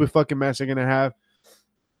that stupid fucking match they're gonna have.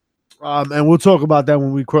 And we'll talk about that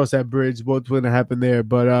when we cross that bridge, what's going to happen there.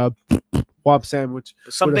 But Whop sandwich.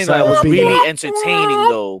 Something side that was of beef. really entertaining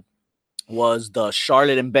though was the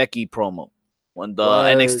Charlotte and Becky promo when the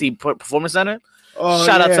Right. NXT Performance Center. Oh,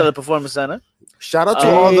 Shout out yeah. to the Performance Center. Shout out to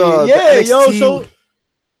Hey, all the yeah, the yo, NXT, so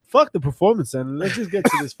fuck the performance center. Let's just get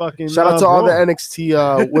to this fucking. shout out to all the brawl.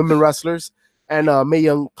 NXT women wrestlers and Mae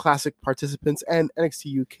Young Classic participants and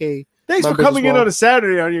NXT UK. Thanks for members coming as in well. on a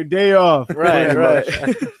Saturday on your day off. Right, right.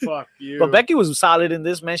 Fuck you. But Becky was solid in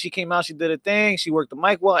this, man. She came out, she did her thing, she worked the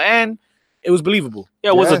mic well, and it was believable. Yeah,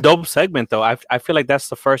 it was Yeah. a dope segment though. I feel like that's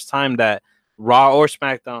the first time that Raw or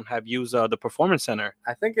SmackDown have used the Performance Center.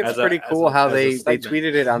 I think it's As a- pretty as cool a- how as a they segment.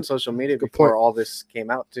 tweeted it on social media Good before point. all this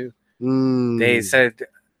came out too. Mm. They said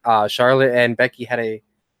Charlotte and Becky had a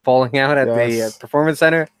falling out at the Yes. Performance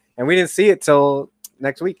Center, and we didn't see it till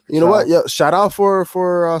next week. You know So, what? Yeah, shout out for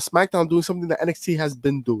SmackDown doing something that NXT has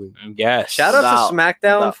been doing. Yes. Shout out Wow. to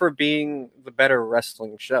SmackDown Wow. for being the better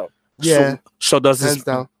wrestling show. Yeah, So does hands this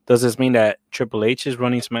down. does this mean that Triple H is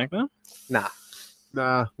running SmackDown? Nah,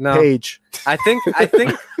 Nah. no. Paige, I think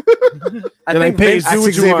They're like, Paige, Ask do what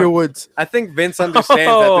you Xavier want. Woods. I think Vince understands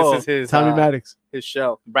that this is his Tommy Maddox. his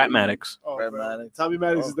show. Brad Maddox. Oh, Brad bro. Maddox. Tommy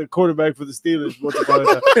Maddox is the quarterback for the Steelers. Once upon a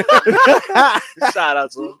time. Shout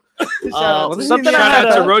out to him. Shout out Something Shout I had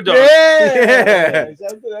out to a- Road Dogg. Yeah. Shout out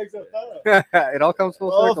to the XFL. It all comes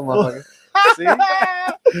full Oh, circle, full- motherfucker.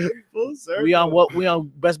 See? Full circle. we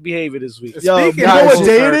on best behavior this week. Yo, Speaking you know of what full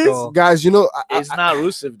day it is? circle, Guys, you know, It's not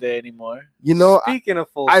Rusev Day anymore. Speaking of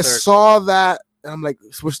full I circle, saw that, and I'm like,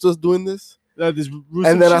 we're still doing this. This Rusev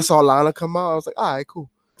And then I shit? saw Lana come out. I was like, all right, cool.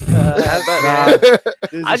 This is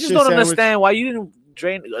I a just shit don't sandwich. understand why you didn't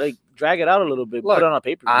drag it out a little bit, Look, put it on a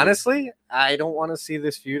paper. honestly, I don't want to see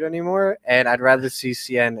this feud anymore, and I'd rather see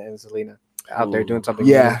CN and Zelina out there doing something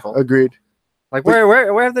Yeah, meaningful. agreed. Like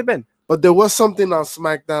where have they been? But there was something on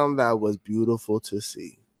SmackDown that was beautiful to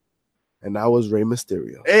see, and that was Rey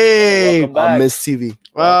Mysterio Hey, Welcome back. on Miss TV.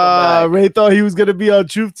 Ray thought he was gonna be on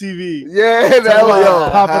Truth TV. Yeah, that Talk was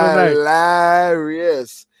about pop of the night.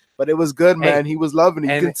 hilarious. But it was good, man. He was loving it.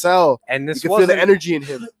 You and- can tell. And You this can feel the wasn't energy in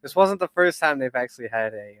him. this wasn't the first time they've actually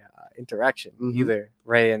had a interaction Mhm. either.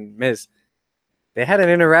 Ray and Miz, they had an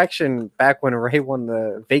interaction back when Ray won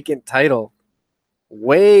the vacant title,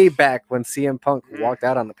 way back when CM Punk walked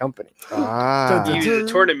out on the company. Ah, You did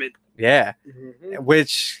the tournament. Yeah,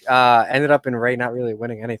 which ended up in Ray not really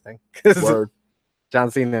winning anything because word.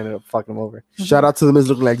 John Cena ended up fucking him over. Shout out to the Miz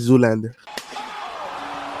looking like Zoolander.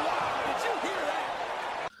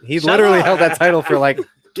 He literally held that title for like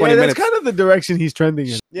 20 Yeah, minutes. that's kind of the direction he's trending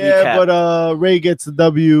in. Yeah, Recap. but Ray gets the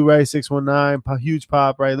W, right? 619, huge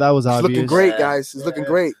pop, right? That was He's obvious. looking great, guys. He's looking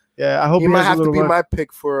great. Yeah, I hope He he might has a have to little be run. my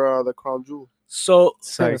pick for the Crown Jewel. So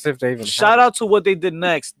As if they even shout out to what they did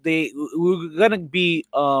next. We were gonna be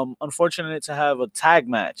unfortunate to have a tag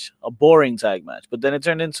match, a boring tag match, but then it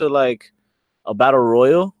turned into like a battle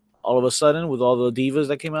royal all of a sudden with all the divas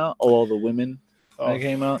that came out, all the women that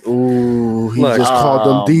came out. Ooh, he Look, just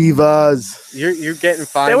called them divas. You're getting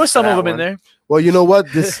fine. There were for some of that them in one. there. Well, you know what?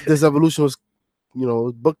 This evolution was,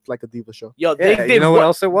 booked like a diva show. Yo, Yeah, they did you know what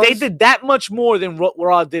else it was? They did that much more than what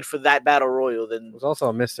Raw did for that battle royal. It Than was also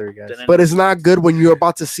a mystery, guys. than But it's not good when you're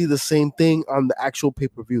about to see the same thing on the actual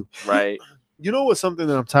pay-per-view. right. You know what's something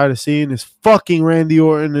that I'm tired of seeing is fucking Randy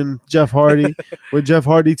Orton and Jeff Hardy, where Jeff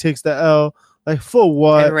Hardy takes the L. Like, for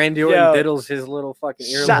what? And Randy Orton Yo. diddles his little fucking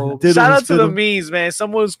Shout, earlobe. Diddle shout his out to the fiddle. memes, man.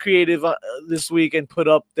 Someone was creative this week and put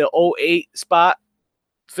up the 08 spot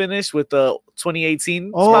finish with the 2018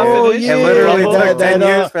 spot Oh, finish. yeah. It literally that- took 10 that,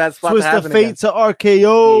 years for that spot to Twist of happen Fate again. to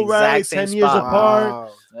RKO, The right? exact same 10 years spot. apart. Wow.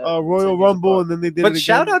 Yeah, Royal 10 years Rumble, apart. and then they did But it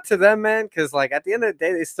shout again. out to them, man, because like at the end of the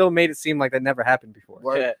day, they still made it seem like that never happened before.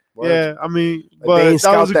 Word, Yeah. word. Yeah, I mean, They but ain't that was a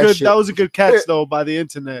scout that good shit. that was a good catch though by the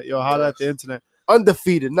internet. Yo, holla at the internet.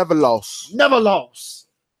 Undefeated, never lost. Never lost.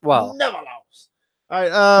 Well, Never lost. All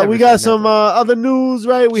right, Never we got say some never. other news,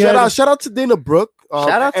 right? We Shout out to Dana Brooke.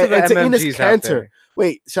 shout out to and the to Enos MMGs out Cantor. there.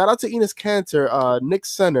 Wait, shout out to Enos Cantor, Nick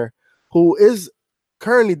Center, who is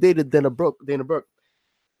currently dated Dana Brooke.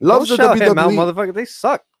 Loves Don't the shout him out, WWE. motherfucker. They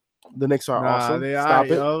suck. The Knicks are awesome. They Stop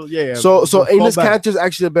it. yo. Yeah. So fall Enos back. Cantor is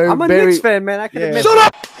actually a very, I'm a very. Knicks fan, man. I can Yeah. admit. Shut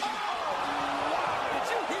up.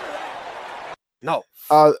 No.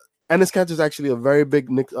 Enos Cantor is actually a very big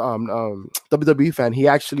WWE fan. He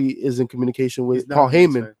actually is in communication with He's not Paul a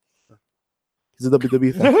Knicks Heyman. He's a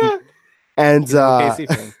WWE fan, and He's an OKC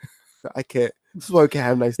fan. I can't. This is why we can't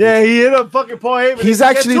have nice. Yeah, things. he hit up fucking Paul Heyman. He's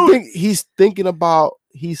Get actually to it. he's thinking about.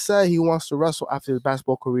 He said he wants to wrestle after his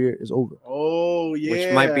basketball career is over. Oh yeah,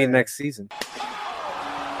 Which might be next season.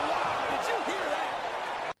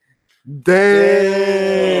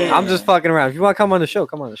 Damn. I'm just fucking around. If you want to come on the show,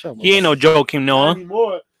 come on the show. He ain't no Joakim Noah.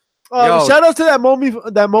 Anymore. Yo. Shout out to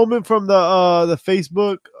that moment from the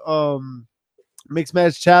Facebook mixed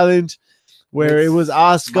match challenge where it was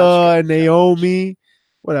Asuka and Naomi.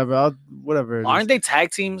 Whatever. It Aren't is. they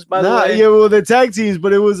tag teams by the Nah, way? yeah, well, they're tag teams,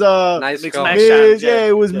 but it was Nice Mixed go. match. Miz, challenge, yeah,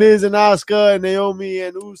 it was yeah. Miz and Asuka and Naomi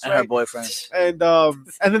and Uso, And her right? boyfriend. and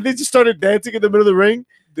then they just started dancing in the middle of the ring.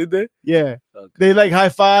 Did they? Yeah, Okay. they like high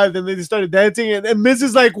fived and they just started dancing, and Miz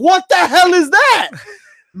is like, "What the hell is that?"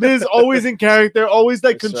 Miz always in character, always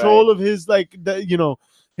like That's control of his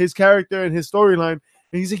his character and his storyline, and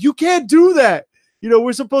he's like, "You can't do that."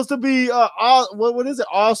 We're supposed to be what is it,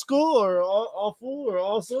 Oscar or awful or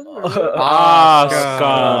awesome? Or what? Oscar.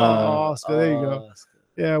 There you go.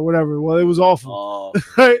 Yeah, whatever. Well, it was awful, Oh,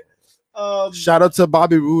 right? Shout out to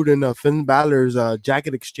Bobby Roode and Finn Balor's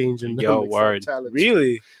jacket exchange in the Yo, Mixed word. Challenge.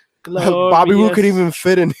 really? Bobby Roode could even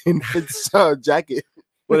fit in Finn's jacket.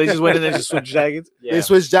 Well, they just went in and just switched jackets. They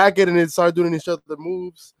switched jacket and they started doing each other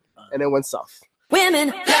moves, and it went south. Women,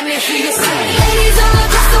 let me hear you say. Ladies all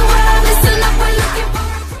across the world, listen up, we're looking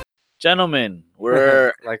for. Gentlemen,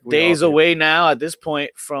 we're Like we days all do. away now at this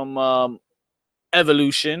point from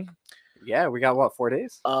Evolution. Yeah, we got what, 4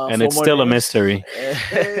 days? And 4 it's more still a days. mystery.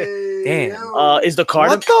 Damn. Is the card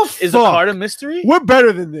What the is the fuck? card a mystery? We're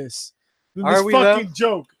better than this. Than Are this we, fucking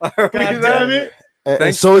joke. Are we God there? damn it. And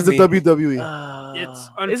Thanks so to is the me. WWE. It's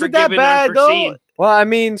Is it that unforgiven, bad though? unforeseen. Well, I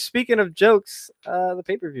mean, speaking of jokes, the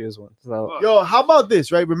pay-per-view is one. So Yo, how about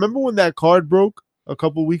this, right? Remember when that card broke a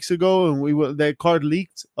couple weeks ago and that card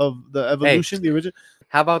leaked of the Evolution, the original?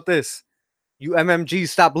 how about this? You MMG,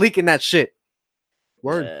 stop leaking that shit.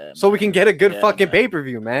 Word. Yeah, So we can get a good Yeah, fucking man.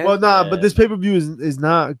 pay-per-view, man. Well, nah, Yeah. but this pay-per-view is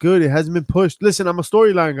not good. It hasn't been pushed. Listen, I'm a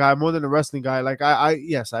storyline guy more than a wrestling guy. Like I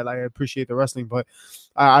appreciate the wrestling, but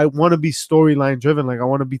I want to be storyline driven. Like I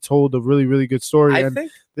want to be told a really, really good story. I and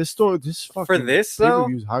think this fucking for this though,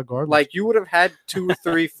 pay-per-view is hot garbage. like you would have had 2,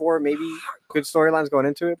 3, 4, maybe good storylines going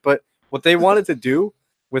into it. But what they wanted to do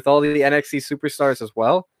with all the NXT superstars as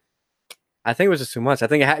well, I think it was just too much. I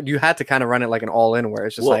think you had to kind of run it like an all-in, where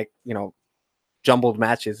it's just Well- like jumbled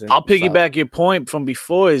matches. And I'll stuff. piggyback your point from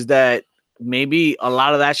before is that maybe a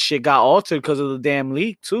lot of that shit got altered because of the damn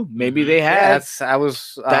leak too. Maybe they Yeah, had I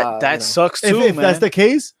was that sucks if, too, if man. that's the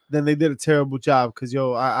case, then they did a terrible job. Because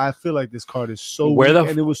I feel like this card is so Where weak the f-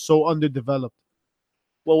 and it was so underdeveloped.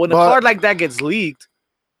 Well, when a But- card like that gets leaked,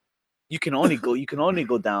 you can only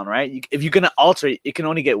go down, right? If you're gonna alter it, it can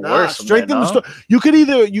only get worse. from Strengthen there, the no? story. You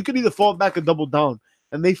could either fall back or double down,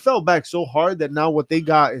 and they fell back so hard that now what they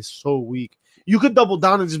got is so weak. You could double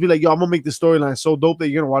down and just be like, "Yo, I'm gonna make the storyline so dope that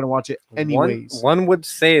you're gonna want to watch it anyways." One would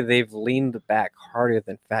say they've leaned back harder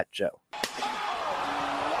than Fat Joe.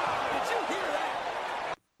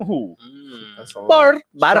 Ooh. That's all. Bar-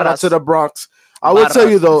 Shout out to the Bronx. I will tell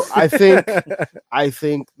you though, I think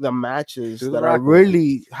the matches Do the that rock are with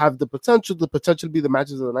really have the potential to be the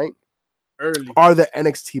matches of the night Early. are the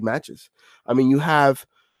NXT matches. I mean, you have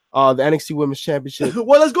the NXT Women's Championship.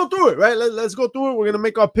 Well, let's go through it, right? Let's go through it. We're gonna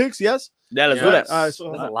make our picks. Yes. Yeah, let's do that. All right. So,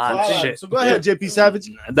 That's a lot of all right, shit. So go ahead, JP Savage.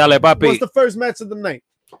 Dale, What's papi. the first match of the night?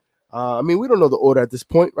 I mean, we don't know the order at this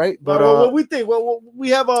point, right? But But what we think? Well, we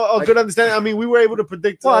have a good understanding. I mean, we were able to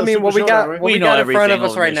predict. Well, I mean, Super what we Showdown, got, right? what We we know got in front of everything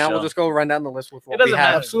us on right this now. show. We'll just go run down the list with what doesn't we have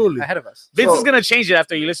matter. absolutely, ahead of us. Vince So- is gonna change it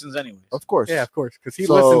after he listens anyway. of course, Yeah, of course, because he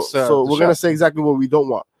so, listens. To so the we're gonna show. say exactly what we don't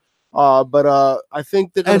want. But I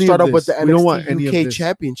think they're gonna Any start of off with the this. We don't want NXT any of UK this.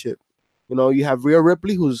 Championship. You know, you have Rhea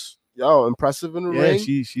Ripley, who's impressive in the Yeah, ring.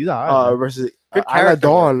 she's all right. Versus Good Isla character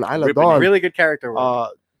Dawn. Isla Ripley, Dawn. really good character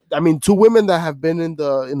work. I mean, two women that have been in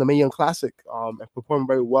the Mae Young Classic and performed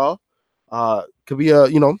very well. Could be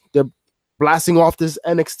they're blasting off this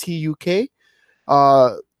NXT UK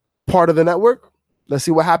part of the network. Let's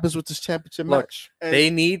see what happens with this championship Look, match. they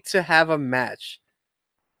need to have a match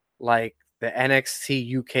like the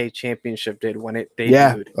NXT UK Championship did when it debuted.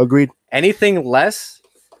 Yeah, agreed. Anything less,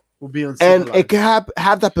 Will be on. And it could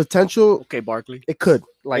have that potential. Okay, Barkley. It could.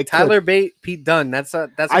 like It could. Tyler Bate, Pete Dunne, that's a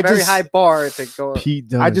I very just- high bar to go. Pete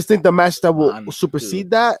Dunne. I just think the match that will Man,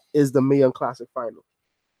 supersede that is the Mae Young Classic final.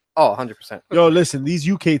 Oh, 100%. Yo, listen, these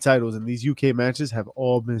UK titles and these UK matches have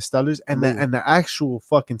all been stellars, and the actual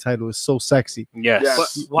fucking title is so sexy. Yes.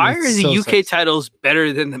 Yes. But why are It's the so UK sexy. titles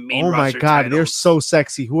better than the main Oh my roster god, they're titles? so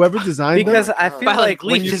sexy. Whoever designed Because them, I feel By, like like,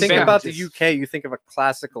 when you leaps and think about the bounds. UK, you think of a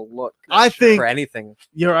classical look. I think- for anything.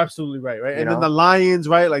 you're absolutely right, right? You And then know? the lions,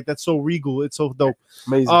 right? Like that's so regal. It's so dope.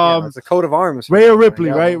 Amazing. It's a coat of arms. Rhea Ripley,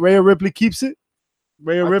 Yeah. right? Rhea Ripley keeps it.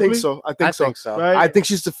 Rhea I Ripley, think so. I I think so. think so. right? I think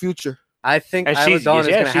she's the future. I think And Isla she's- Dawn is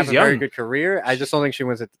yeah, going to have she's a very young. good career. I just don't think she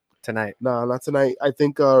wins it tonight. No, not tonight. I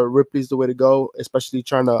think Ripley's the way to go, especially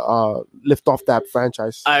trying to lift off that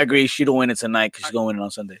franchise. I agree. She don't win it tonight because she's gonna win it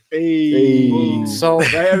on Sunday. Hey. So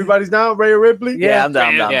Right, everybody's down. Rhea Ripley. Yeah, I'm down.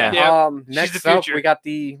 I'm down. Yeah. I'm down. Yeah. She's next the up future. we got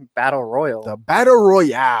the Battle Royal, The Battle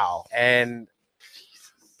Royale. and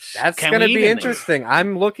that's Can gonna we be even- interesting.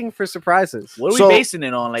 I'm looking for surprises. What are So- we basing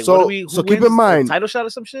it on? Like, so- what do we? Who so keep wins? in mind- title shot or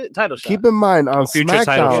some shit. Title shot. Keep in mind on future title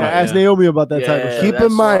SmackDown. shot, Ask yeah. Naomi about that Yeah. title shot. Keep in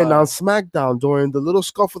that's mind why. on SmackDown during the little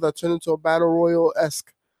scuffle that turned into a Battle Royal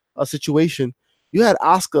esque situation, you had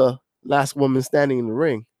Asuka, last woman standing in the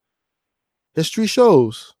ring. History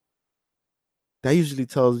shows that usually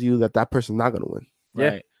tells you that that person's not gonna win.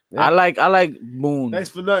 Right. Yeah. I like Moon. Thanks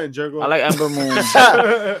for nothing, Jergo. I like Ember Moon.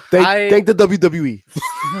 Thank the WWE.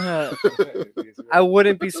 I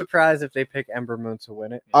wouldn't be surprised if they pick Ember Moon to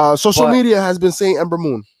win it. Social But- media has been saying Ember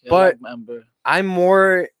Moon. Yeah, I like But- Ember. I'm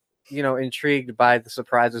more, intrigued by the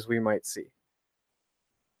surprises we might see.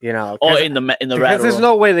 Oh, 'cause- in the because rattle. there's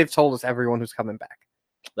no way they've told us everyone who's coming back.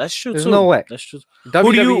 That's true. there's too. no way. That's true.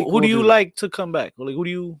 WWE Who will do you that. like to come back? Like, who do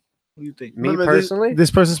you think? Me Remember, personally, this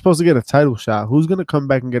person's supposed to get a title shot. Who's gonna come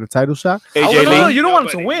back and get a title shot? Oh, AJ no, Lee. you don't want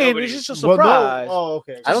him to Nobody, win. nobody. It's just a Well, no- surprise. Oh,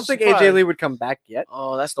 okay. I don't just a think AJ surprise. Lee would come back yet.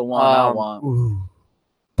 Oh, that's the one I Um, want. Ooh.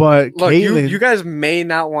 But Look, Caitlyn, you guys may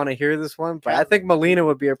not want to hear this one, but I think Melina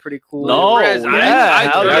would be a pretty cool. No, Whereas I- yeah, I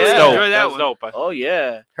hell enjoy- That's yeah. dope. enjoy that That's one. dope. Oh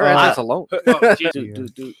yeah. her entrance alone. Oh, geez.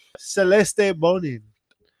 Dude. Celeste Bonin.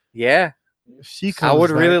 Yeah, She I comes would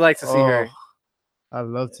back. really like to see her. Oh, I'd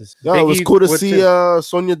love to see. Yo, it was Biggie cool to would see too.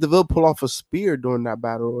 Sonya Deville pull off a spear during that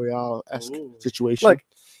Battle Royale esque situation. Look,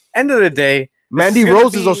 end of the day, Mandy is gonna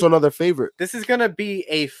Rose is be- also another favorite. this is gonna be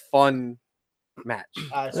a fun match.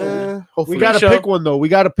 Hopefully. We gotta Show. pick one though. We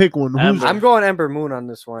gotta pick one. Who's Amber. I'm going Ember Moon on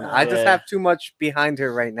this one. I just Yeah. have too much behind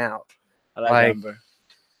her right now. I like Like- Ember.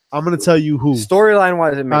 I'm gonna tell you who. Storyline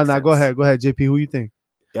wise, it makes Nah, sense. go ahead. Go ahead, JP. Who you think?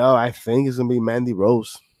 Yo, I think it's gonna be Mandy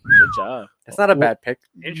Rose. Good job. It's not a bad pick.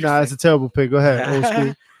 Interesting. Nah, it's a terrible pick. Go ahead. Old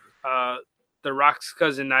school. The Rock's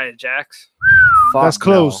cousin Nia Jax. Fuck That's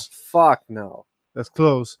close. No. Fuck no. That's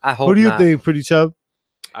close. I hope. Who do you not. think, Pretty Chub?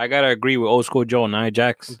 I gotta agree with old school Joe, Nia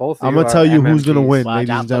Jax. Both. of I'm you gonna tell are you who's gonna MMPs. win, Wow, ladies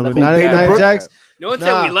and John gentlemen. Paul Nia Levine. Jax, No one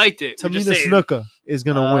said we Nah, liked it. We're just Tamina saying. Snuka is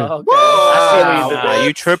gonna win. Okay. Woo! I see what Nah, you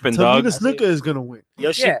you tripping, dog. Tamina Snuka is gonna win. did.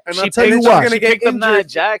 Yo, she, Yeah, and she I'll tell you picked what. up, She's she gonna picked get up Nia injured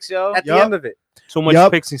Jax, yo. At the Yup. end of it, Too much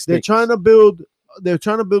Yup. picks and They're sticks. trying to build. They're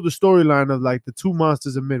trying to build a storyline of like the two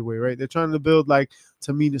monsters of Midway, right? They're trying to build like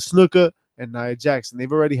Tamina Snuka and Nia Jax, and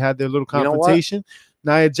they've already had their little You know what? confrontation.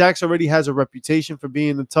 Nia Jax already has a reputation for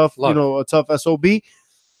being a tough, Look. a tough SOB.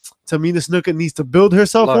 Tamina Snuka needs to build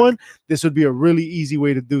herself Look. one. This would be a really easy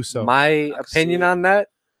way to do so. my can see opinion it. on that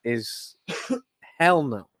is hell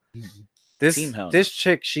no. This Team hell no. this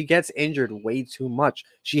chick, she gets injured way too much.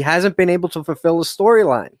 She hasn't been able to fulfill a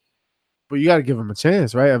storyline. But you got to give them a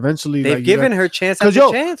chance, right? Eventually, They've like, you given got- her chance 'Cause, after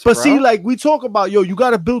yo, chance. But bro. see, like we talk about, you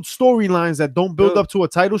got to build storylines that don't build Dude, up to a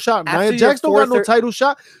title shot. after Nia your Jax don't got fourth no or- title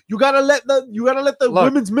shot. You gotta let the Look,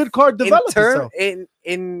 women's mid card develop itself.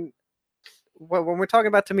 when we're talking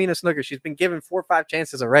about Tamina Snuka, she's been given 4 or 5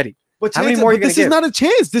 chances already. But, How many chances- more are but you gonna this is give? not a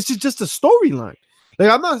chance. This is just a storyline. Like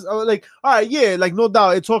I'm not like, all right, yeah, like no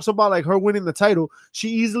doubt. It talks about like her winning the title. She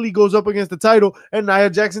easily goes up against the title, and Nia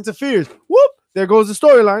Jax interferes. Whoop! There goes the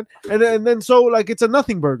storyline, and then so like it's a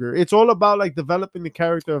nothing burger. It's all about like developing the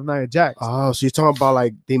character of Nia Jax. Oh, so you're talking about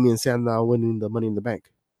like Damian Sandow winning the Money in the Bank?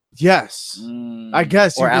 Yes, Mm. I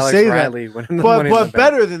guess you Or can Alex say Riley winning the that, Money in the but Bank.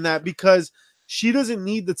 better than that because she doesn't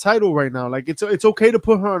need the title right now. Like it's okay to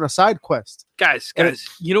put her on a side quest. Guys,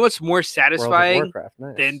 you know what's more World of satisfying Warcraft,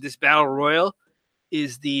 nice. than this battle royal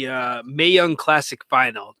is the Mae Young Classic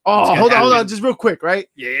final. Oh, It's gonna hold on, happen. just real quick, right?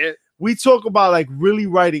 Yeah, We talk about like really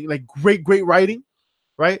writing, like great writing,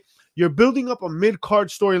 right? You're building up a mid-card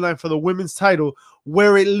storyline for the women's title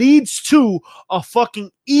where it leads to a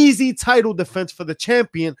fucking easy title defense for the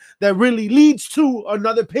champion that really leads to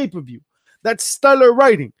another pay-per-view. That's stellar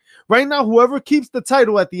writing. Right now, whoever keeps the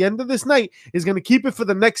title at the end of this night is going to keep it for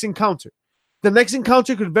the next encounter. The next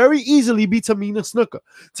encounter could very easily be Tamina Snuka.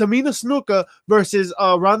 Tamina Snuka versus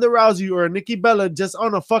Ronda Rousey or Nikki Bella just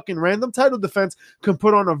on a fucking random title defense can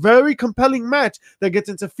put on a very compelling match that gets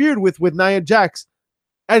interfered with Nia Jax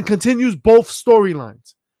and continues both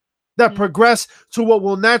storylines that progress to what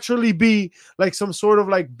will naturally be like some sort of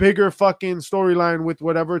like bigger fucking storyline with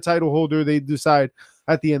whatever title holder they decide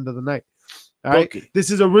at the end of the night. All right. Okay.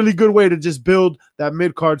 This is a really good way to just build that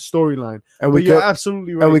mid-card storyline. And But we you're could,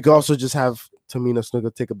 absolutely right. and we could also just have Tamina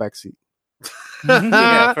Snuka take a back seat.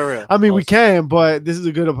 yeah, for real. I mean, we can, but this is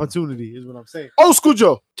a good opportunity, is what I'm saying. Old school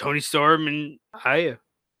Joe. Tony Storm and Aya.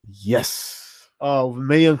 Yes.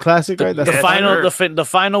 Mae Young Classic, right? The That's Yeah, final, that's her. the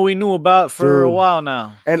final we knew about for a Dude. while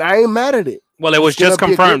now. And I ain't mad at it. Well, it was It's gonna just be a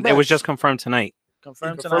great confirmed. It was match. just confirmed tonight.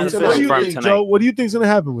 Confirmed Confirmed tonight. tonight. What do you Confirmed think, tonight. Joe? What do you think's gonna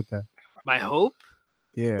happen with that? My hope.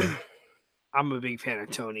 Yeah, I'm a big fan of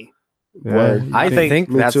Tony. Word. I think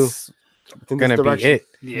Me that's too. I think gonna that's be direction. it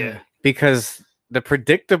Yeah. because the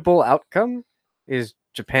predictable outcome is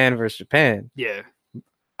Japan versus Japan. Yeah.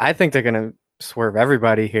 I think they're gonna swerve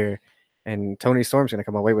everybody here, and Tony Storm's gonna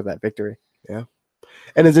come away with that victory.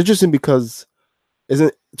 And it's interesting because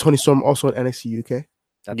isn't Tony Storm also in NXT UK?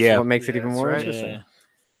 That's Yeah. what makes it Yeah, even that's more right. interesting. Yeah.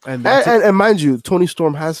 and that's And mind you, Tony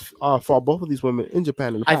Storm has fought both of these women in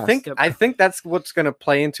Japan in the past. I think that's what's going to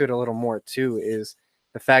play into it a little more too is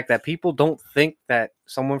the fact that people don't think that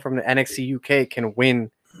someone from the NXT UK can win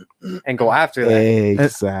and go after that.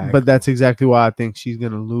 Exactly. but that's exactly why I think she's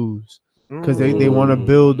gonna lose because they want to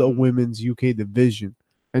build a women's UK division,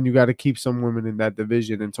 and you got to keep some women in that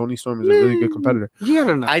division. And Tony Storm is a really good competitor. You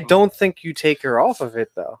gotta know. I don't think you take her off of it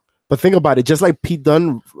though. But think about it, just like Pete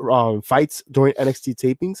Dunne fights during NXT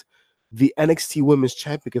tapings, the NXT Women's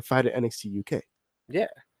Champion can fight at NXT UK.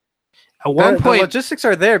 At one The point, logistics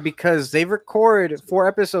are there because they record 4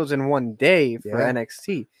 episodes in one day for Yeah.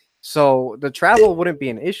 NXT. So the travel wouldn't be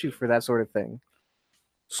an issue for that sort of thing.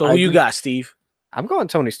 So I who you agree. got, Steve? I'm going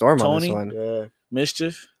Tony Storm on this Tony? one. Yeah.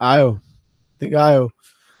 Mischief? Io, I think Io.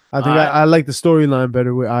 I think I like the storyline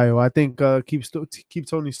better with Io. I think keep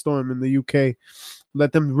Tony Storm in the UK.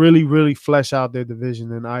 Let them really, really flesh out their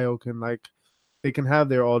division, and Io can they can have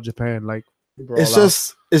their All Japan It's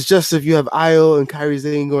just if you have Io and Kairi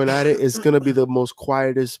Sane going at it, it's gonna be the most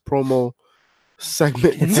quietest promo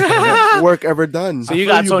segment work ever done. So you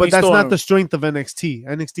got Tony but that's Storm. not the strength of NXT.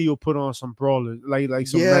 NXT will put on some brawlers, like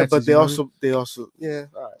some yeah, matches, but they you know what I mean? also yeah.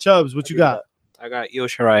 All right. Chubbs, what you got? I got Io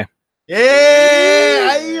Shirai.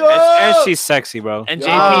 Yeah, And she's sexy, bro. And JP, you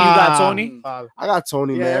got Tony? I got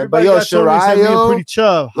Tony, Yeah, man. But everybody yo, got Tony except me and Shirai, Pretty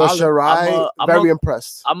Chubb. yo, Holla. Shirai, I'm very a-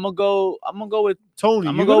 impressed. I'm gonna go with Tony,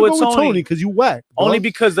 I'ma you're go gonna with go with Tony. Tony because you whack. only dog.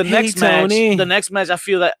 because the Hey, next Tony. match, I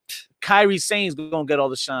feel that Kyrie Sane's gonna get all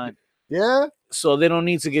the shine. Yeah, So they don't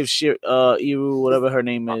need to give Iru, whatever her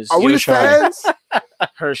name is, are we Io Shirai. fans?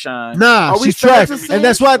 her shine. Nah, Are we she's trash, fans of and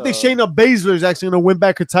that's why I think Saints? Shayna Baszler is actually gonna win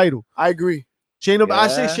back her title. I agree. I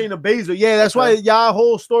say Yeah. Shayna Baszler. Yeah, that's why y'all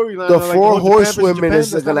whole storyline. The are like, four oh, Japan versus horsewomen Japan,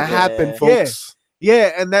 is that's gonna not good. happen, Yeah. folks.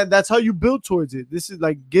 Yeah, and that's how you build towards it. This is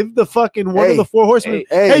like give the fucking one Hey, of the four horsemen.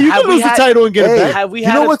 hey, Hey, you have can we lose the had- title and get hey, it back. Have we You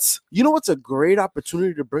had know a- what's a great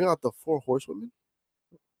opportunity to bring out the four horsewomen?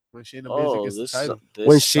 When Shayna Baszler Oh, gets the this, title. this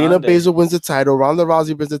When Shayna Sunday. Baszler wins the title, Ronda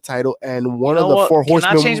Rousey wins the title, and one You of know the what? four Can I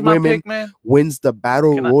change horsewomen my women pick, man? wins the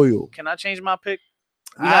battle Can I- royal. Can I change my pick?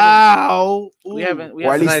 We haven't. Ow! We haven't. We Or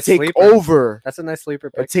at haven't. least nice take sleeper. over. That's a nice sleeper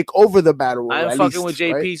Or pick. take over the battle royal. I'm at fucking least,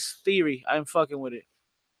 with right? JP's theory. I'm fucking with it.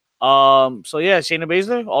 So yeah, Shayna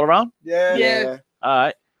Baszler all around. Yeah. Yeah. All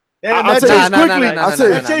right. Yeah, I'll that tell you- changed No, no, no, quickly. no, no, I'll no, tell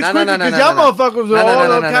you- no, That changed no, no, quickly no, no, because no, y'all no. motherfuckers No, were no, all no, on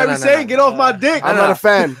no, no, Kyrie no, saying, no. "Get off my dick." I'm No, not no. a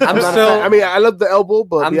fan. I'm not a still- fan. I mean, I love the elbow,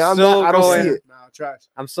 but I'm beyond still that, I don't going- see it. Nah, trash.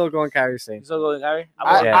 I'm still going Kyrie Sane. So go, Kyrie.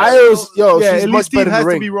 Yeah. I she's yeah, much at least better Steve in the has to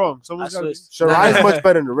ring. be wrong. Someone's I got to. switched. Shirai's much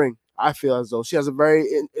better in the ring. I feel as though she has a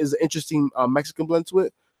is an interesting Mexican blend to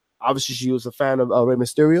it. Obviously, she was a fan of Rey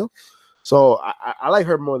Mysterio, so I like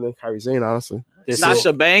her more than Kairi Sane, honestly.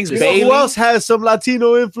 Sasha Banks, You know Bailey. who else has some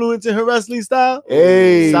Latino influence in her wrestling style?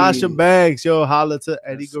 Hey, Sasha Banks. Yo, holla to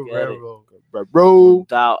Eddie Let's get it. Guerrero. bro.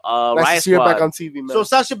 Nice Nice to see her back on TV, man. So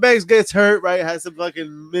Sasha Banks gets hurt, right? Has to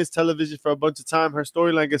fucking miss television for a bunch of time. Her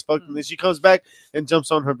storyline gets fucked, and then she comes back and jumps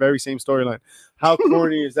on her very same storyline. How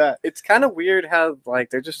corny is that? It's kind of weird how like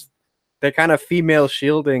they're kind of female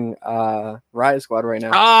shielding Riot Squad right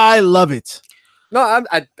now. I love it, No,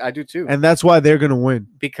 I do too. and that's why they're gonna win.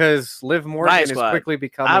 Because Liv Morgan Riot is Squad. quickly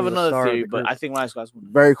becoming I have the another star of theory, the but group. I think Riot Squad's winning.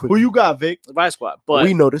 very quick. Who you got, Vic? Riot Squad, but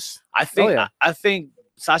We noticed. I think Oh, yeah. I think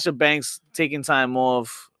Sasha Banks taking time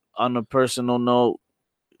off on a personal note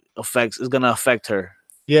is gonna affect her.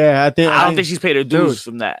 Yeah, I don't think she's paid her dues Dude.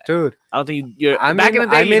 from that. Dude, I don't think you're I'm back in- in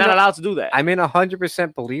the day. I'm You're in not a- allowed to do that. I'm in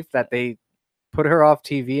 100% belief that they put her off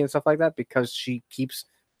TV and stuff like that because she keeps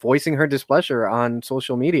voicing her displeasure on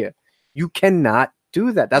social media. You cannot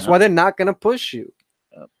do that. That's No. why they're not going to push you.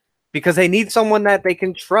 Yep. Because they need someone that they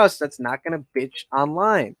can trust that's not going to bitch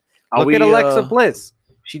online. Are Look at we, Alexa Bliss.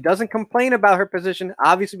 She doesn't complain about her position,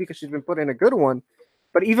 obviously, because she's been put in a good one.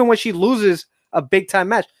 But even when she loses a big time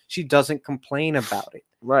match, she doesn't complain about it.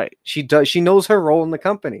 Right. She does. She knows her role in the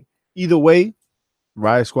company. either way,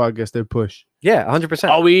 Riot Squad gets their push. Yeah, 100%.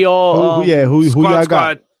 Are we all Who Squad, y'all got?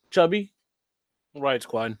 squad. chubby? Right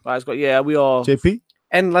squad. Riot Squad. Yeah, we all. JP.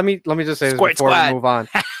 And let me just say this Squirt before squad. we move on.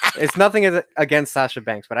 It's nothing against Sasha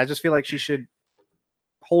Banks, but I just feel like she should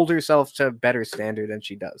hold herself to a better standard than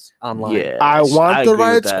she does online. Yeah, I want the agree with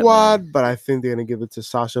Riot that, Squad, man. but I think they're gonna give it to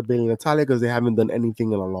Sasha, Bailey, and Natalia because they haven't done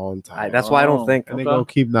anything in a long time. That's why I don't Oh, think. And they Okay. gonna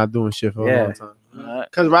keep not doing shit for a Yeah. long time. Alright.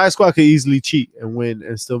 Because Riot Squad could easily cheat and win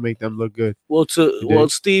and still make them look good. Well,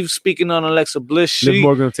 did. Steve, speaking on Alexa Bliss, Liv she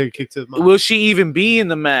Morgan will take a kick to the mouth. will she even be in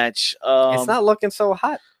the match? It's not looking so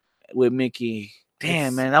hot. with Mickey. Damn,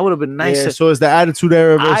 It's- man, that would have been nice. Yeah, to- so it's the Attitude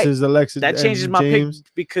Era I- versus Alexa. that changes and my James.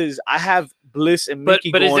 pick because I have Bliss and But Mickey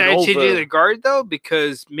is going that changing over. the guard though?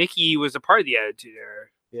 Because Mickey was a part of the Attitude Era.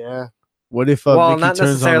 Yeah, What if Well, Mickey not turns on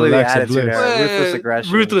necessarily the Alexa Attitude Bliss? Era. Ruthless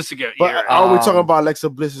aggression. Ruthless aggression. but Yeah, are we talking Um, about Alexa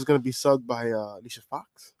Bliss is gonna be subbed by Alicia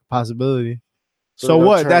Fox? Possibility. So So they're gonna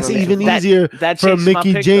what? turn That's on even Alicia easier. That for changes my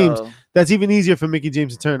Mickey pick, James. though. That's even easier for Mickey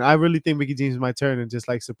James to turn. I really think Mickey James might turn and just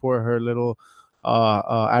like support her little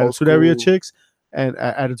Attitude Area school. chicks and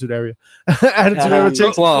Attitude Area, Attitude Era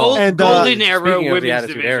chicks. Well, and, Golden Era Speaking of the women's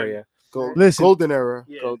Attitude division. Area, Listen. Golden Era,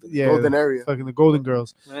 Yeah. Yeah, Golden Area, fucking the Golden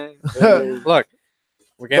Girls. look,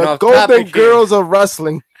 we're getting the off Golden topic here. Girls of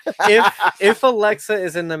wrestling. If Alexa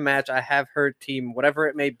is in the match, I have her team, whatever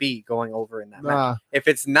it may be, going over in that match. Nah, If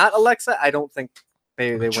it's not Alexa, I don't think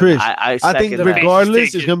they win. Trish. I I second think that. regardless,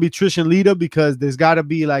 it's Taken. gonna be Trish and Lita because there's got to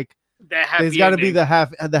be like That happy there's got to be ending.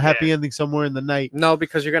 the happy Yeah. ending somewhere in the night. No,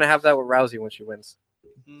 because you're gonna have that with Rousey when she wins.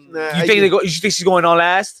 You think they go? You think she's going on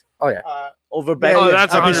last Oh yeah. over Yeah, Becky? Oh, yeah,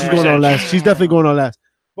 that's I think she's 100%. going on last. She's definitely going on last.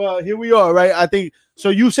 But here we are, right? I think so.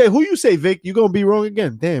 You say who you say, Vic? You gonna be wrong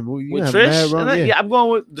again? Damn, well, you with have Trish? mad wrong. And then- Yeah. yeah, I'm going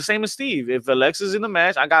with the same as Steve. If Alexa's in the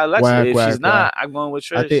match, I got Alexa. Whack, if whack, she's not, whack. I'm going with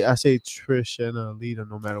Trish. I think I say Trish and Lita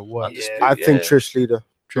no matter what. Yeah. I think Yeah. Trish Lita.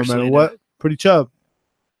 No Trish matter Lita. what. Pretty chub.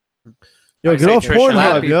 Yo, I get say off Trish Pornhub, and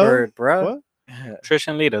Flappy yo. Bird, bro. What? Trish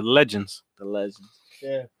and Lita, legends. the legend.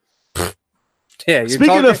 Yeah, you're Speaking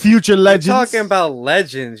talking, of future legends, you're talking about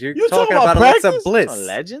legends. You're You talking talking about about Alexa practice? Bliss. Oh,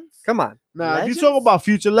 legends. Come on. nah, if you Legends? talk about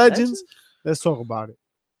future legends, Legends? let's talk about it.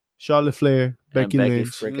 Charlotte Flair, Becky Lynch.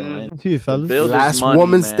 freaking Lynch. Here, fellas. Build this Last money,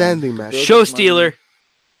 woman man. standing match. Build Show this money. stealer.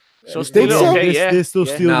 Show You think stealer. so? Okay, yeah. They're still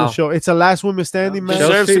yeah. stealing No. the show. It's a last woman standing match.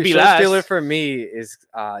 Deserves to be last. Stealer for me is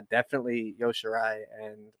definitely Yoshirai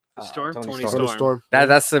and Storm? Tony Tony Storm. Tony Storm. Storm.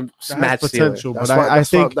 That's a That has match stealer. potential, That's but what, I that's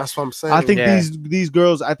think what, that's what I'm saying. I think Yeah. these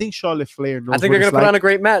girls. I think Charlotte Flair knows. I think what they're it's gonna put like. on a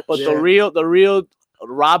great match. But Yeah. the real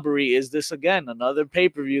robbery is this again. Another pay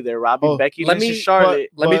per view. They're robbing Oh, Becky let Lynch me- and Charlotte.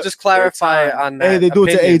 Let me But just clarify time. on that. Hey, they do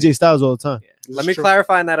it to opinion. AJ Styles all the time. This Let is me true.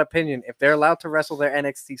 clarify on that opinion. If they're allowed to wrestle their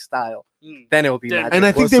NXT style, Mm. then it will be Then- magic. And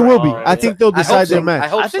I think What's they that? will be. Oh, I think they'll I hope decide so. their match. I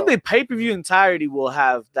hope I think so. the pay per view entirety will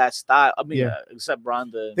have that style. I mean, Yeah. except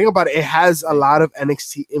Ronda. Think about it. It has a lot of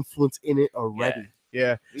NXT influence in it already.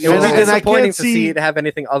 Yeah, It would And be I- and I disappointing can't to see see- it have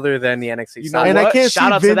anything other than the NXT You know style. And I what? can't Shout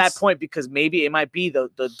see out to that Vince- point because maybe it might be the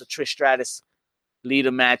Trish Stratus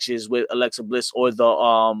leader matches with Alexa Bliss or the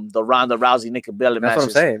Ronda Rousey Nikki Bella That's what I'm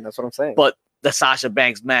matches. saying. That's what I'm saying. But the Sasha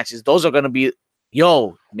Banks matches, those are gonna be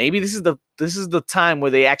maybe this is the time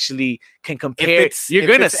where they actually can compare. You're if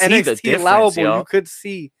gonna it's see the NXT difference, allowable, yo. you could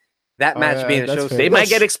see that Oh, match yeah, being a that's show. fair. They stealer. might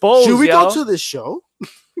get exposed. Should we yo. go to this show?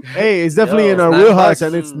 hey, it's definitely Yo, in our it's wheelhouse, $9.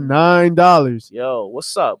 and it's $9. Yo,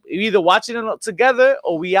 what's up? You either watching it together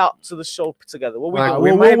or we out to the show together. What we All right, doing? we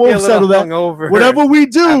we'll- might we'll be a settle little that. hungover Whatever we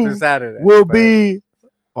after do Saturday. will but- be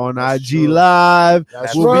on That's IG true. Live.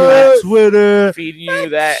 That's We'll be right. on Twitter. Feeding you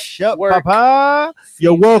that Shut work. papa.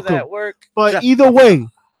 You're feeding you welcome. that work. But either way,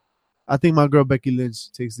 I think my girl Becky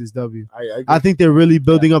Lynch takes this W. I I think they're really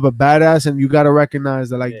building up a badass, and you got to recognize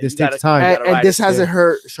that like Yeah, this you gotta- takes time. gotta and ride this it. hasn't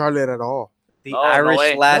hurt Charlotte at all. The Oh, no Irish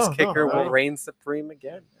way. last No, kicker no, will no. reign supreme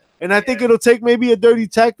again. And I think it'll take maybe a dirty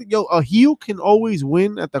tactic. Yo, a heel can always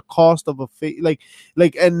win at the cost of a face,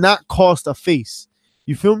 and not cost a face.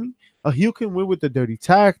 You feel me? A heel can win with the dirty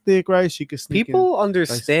tactic, right? She can sneak in. People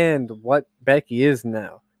understand what Becky is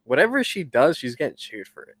now. Whatever she does, she's getting cheered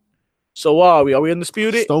for it. So what are we? Are we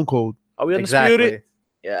undisputed? Stone Cold. Are we undisputed? Exactly.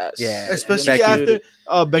 Yes. Yeah, Especially Becky.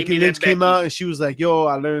 after Becky Give me that Lynch came Becky. out and she was like, "Yo,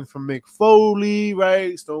 I learned from Mick Foley,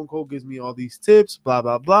 right? Stone Cold gives me all these tips, blah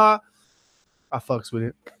blah blah." I fucks with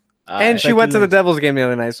it. And she Becky went to the Lynch. Devils game the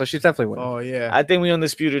other night, so she's definitely winning. Oh yeah, I think we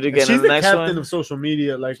undisputed And again. she's in the the next captain one. of social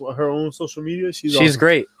media, like her own social media. She's She's awesome.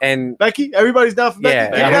 great. And Becky, everybody's down for Becky. Yeah,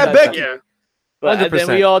 Give me yeah, that everybody's Becky. Yeah. But then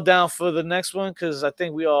 100%. we all down for the next one because I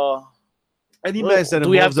think we all. Any Well, match that do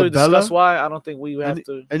we have involves to a Bella, discuss why? I don't think we have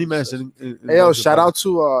to. any match discuss. that Hey, yo, shout out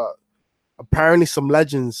to apparently some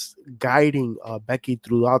legends guiding Becky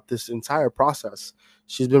throughout this entire process.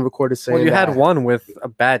 She's been recorded saying well, you had that- one with a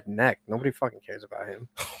bad neck. Nobody fucking cares about him.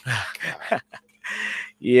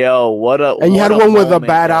 Yo, what a and you what had a one with a moment,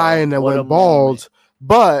 bad yo. eye and that What a went bald. moment.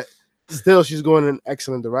 But still she's going in an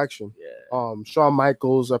excellent direction. Yeah. Shawn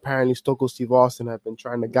Michaels, apparently Stone Cold Steve Austin have been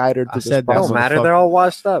trying to guide her to I this said that. process. Don't matter. motherfucker. They're all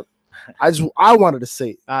washed up. I wanted to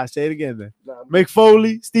say it. Say it again then. Mick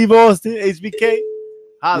Foley, Steve Austin, HBK.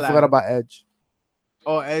 You Holla. forgot about Edge.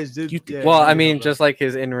 Oh, Edge did. Yeah, Well, yeah, I mean, yeah. just like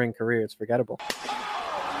his in-ring career, it's forgettable.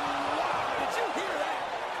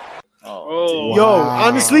 Oh, Yo,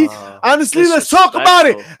 Wow. honestly, let's talk about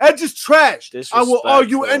it. Disrespectful. Edge is trash. I will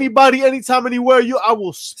argue Disrespectful. anybody, anytime, anywhere. I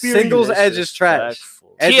will spear Singles you. Edge is trash.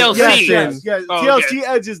 Disrespectful. Edge is TLC. trash. Yes. Oh, TLC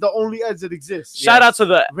Edge is the only Edge that exists. Shout out to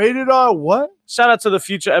the Rated R, what?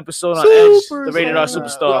 future episode on Edge, the Rated R I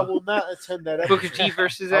Superstar. will not attend that Booker episode. T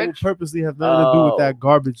versus I will Edge. purposely have nothing to do with that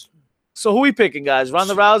garbage. So who we picking, guys?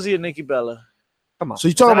 Ronda Rousey or Nikki Bella? Come on. So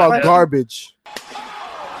you talking Is that about right? garbage?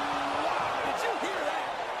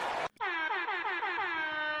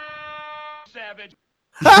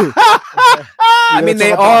 I mean,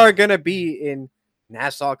 they are gonna be in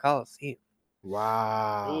Nassau Coliseum.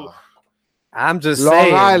 Wow. I'm just Long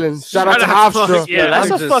saying. Island. Shout out to Shout out to Hofstra. Hofstra. Yeah,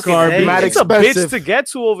 that's I'm a just fucking saying. Mad it's a expensive. bitch to get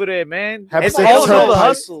to over there, man. Have It's to They take don't a know the turnpike.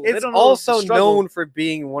 hustle. They It's don't know the also struggle. known for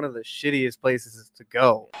being one of the shittiest places to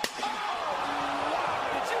go.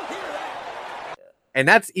 And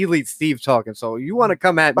that's Elite Steve talking. So you want to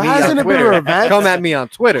come at But me hasn't on it been Twitter? revamped? Come at me on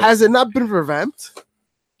Twitter. Has it not been revamped?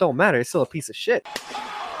 Don't matter. It's still a piece of shit.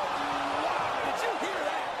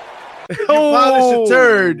 You polish a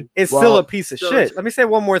turd. It's Well, still a piece of still- shit. Let me say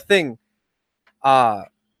one more thing.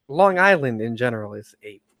 Long Island in general is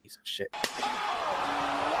a piece of shit.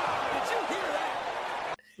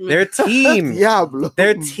 Their team, Diablo.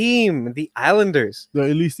 their team, the Islanders, No,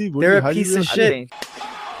 at least Steve, They're a how do you piece of react? I shit. think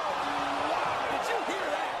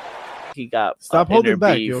he got Stop holding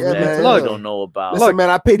back, yo. Yeah, man. Look, Look. don't know about. Listen, man,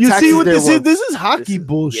 I paid You taxes see what there this is? once. This is hockey Yeah,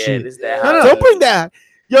 bullshit. this that. No, no. Don't bring that.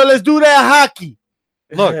 Yo, let's do that hockey.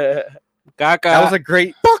 Look, Gaga. that was a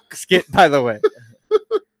great skit, by the way.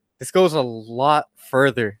 This goes a lot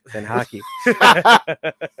further than hockey.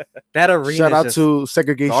 That arena Shout out is just to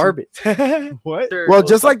segregation. garbage. What? Well,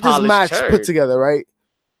 just a like this polished match turd. put together, right?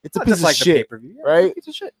 It's a Not piece just of like the shit, pay-per-view, yeah, right? Piece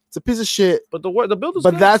of shit. It's a piece of shit. But the build was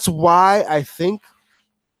But good. that's why I think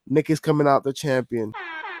Nick is coming out the champion.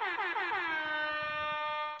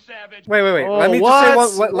 Wait. Oh, Let me just say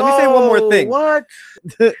one. Let me say one more thing. What?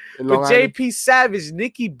 In With Long Island. JP Savage,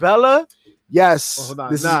 Nikki Bella. Yes. Oh, hold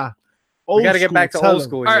on. This is- Nah. We got to get back to Tell old him.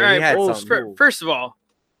 school. All Here. right, He had old something. school. First of all,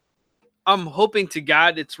 I'm hoping to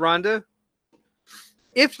God it's Ronda.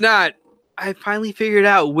 If not, I finally figured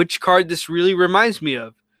out which card this really reminds me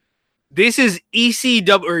of. This is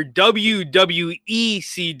ECW or WWECW's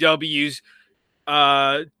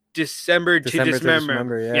December to December to Dismember.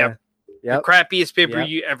 Dismember, yeah. Yep. Yep. The crappiest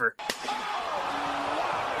pay-per-view ever.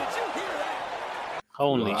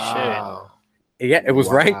 Holy Wow. Yeah, it was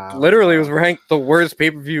Wow. ranked. Literally, it was ranked the worst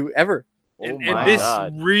pay-per-view ever. And, Oh my and this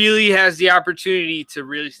God. really has the opportunity to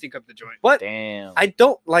really stink up the joint. But Damn. I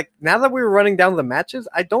don't like now that we were running down the matches.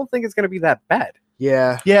 I don't think it's going to be that bad.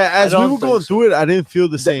 Yeah. Yeah, as I we don't were think going so. through it, I didn't feel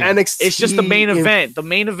the The same. NXT. It's just the main in- event. The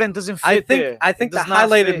main event doesn't fit. I think there. I think It the does not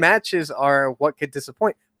highlighted fit. matches are what could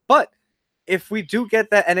disappoint. But if we do get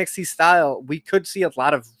that NXT style, we could see a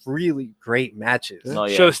lot of really great matches. No,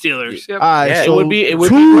 yeah. Show stealers. Yep. All right, Yeah, It so would be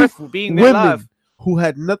two worth being there women live. who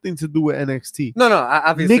had nothing to do with NXT. No,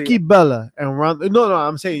 obviously. Nikki Bella and Ronda. No,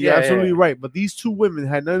 I'm saying you're Yeah, absolutely yeah. right. But these two women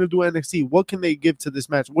had nothing to do with NXT. What can they give to this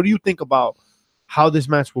match? What do you think about how this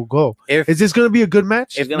match will go? If Is this going to be a good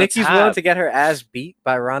match? if gonna Nikki's tap. willing to get her ass beat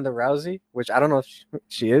by Ronda Rousey, which I don't know if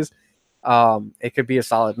she is, it could be a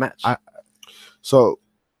solid match. So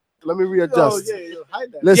let me readjust.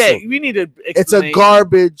 hide that. Listen, Yeah, we need a. it's a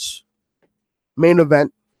garbage main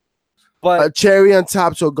event. but A cherry on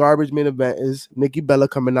top to a garbage main event is Nikki Bella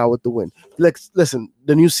coming out with the win. Listen,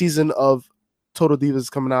 the new season of Total Divas is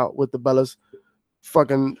coming out with the Bellas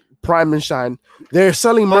fucking prime and shine. They're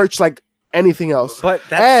selling merch like anything else. but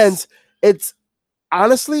that's And it's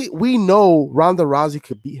honestly, we know Ronda Rousey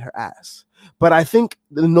could beat her ass. But I think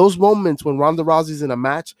in those moments when Ronda Rousey's in a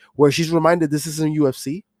match where she's reminded this isn't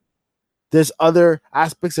UFC, there's other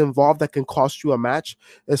aspects involved that can cost you a match,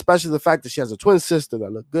 especially the fact that she has a twin sister that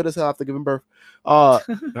look good as hell after giving birth.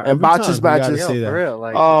 Every botches time we gotta matches. yo, say that. for real.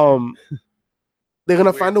 Like, They're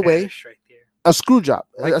gonna Weird find a way, fetish right there. a screw job.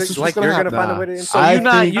 like, That's just what's you're gonna gonna happen. find a way to. So I you're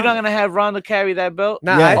not think- you're not gonna have Ronda carry that belt.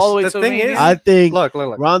 Nah, Yes. all the way the to thing Mania? is, I think look.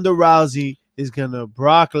 Ronda Rousey is gonna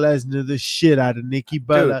Brock Lesnar the shit out of Nikki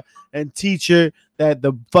Bella and teach her that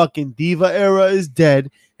the fucking diva era is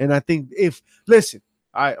dead. And I think listen,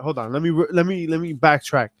 all right, hold on, let me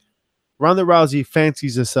backtrack. Ronda Rousey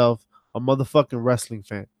fancies herself a motherfucking wrestling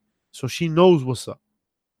fan, so she knows what's up.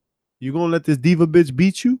 You gonna let this diva bitch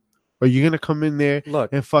beat you? or you're gonna come in there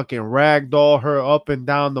Look, and fucking ragdoll her up and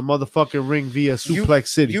down the motherfucking ring via Suplex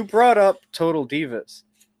City. you brought up Total Divas.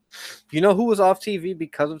 You know who was off TV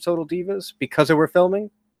because of Total Divas? Because they were filming?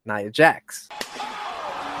 Nia Jax.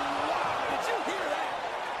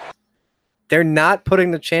 They're not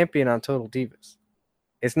putting the champion on Total Divas.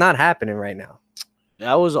 It's not happening right now.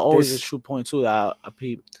 That was always This- a true point too. I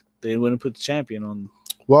peeped. They wouldn't put the champion on.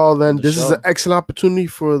 Well, then The this is show. an excellent opportunity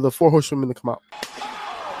for the 4 horsewomen to come out.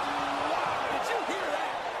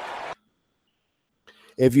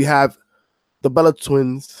 If you have the Bella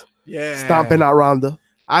twins stomping out Ronda,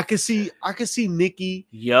 I could see Nikki.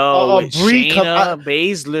 Yo, with Brie Shayna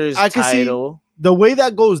Baszler's I can see- title. The way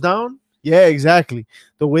that goes down, yeah, exactly.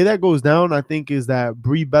 The way that goes down, I think, is that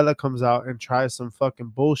Brie Bella comes out and tries some fucking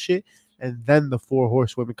bullshit, and then the 4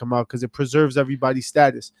 horsewomen come out because it preserves everybody's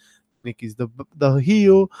status. Nikki's the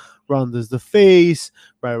heel, Ronda's the face,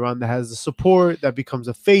 right? Ronda has the support that becomes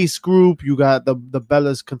a face group. You got the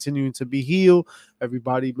Bellas continuing to be heel.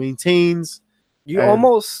 Everybody maintains. You And-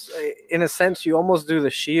 almost, in a sense, you almost do the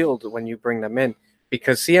Shield when you bring them in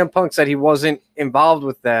because CM Punk said he wasn't involved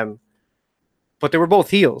with them, but they were both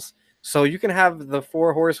heels. So you can have the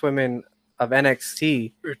 4 horsewomen of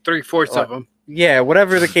NXT, Or 3/4 of them. yeah,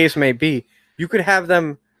 whatever the case may be. You could have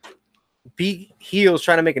them be heels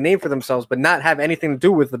trying to make a name for themselves, but not have anything to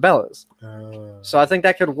do with the Bellas. So I think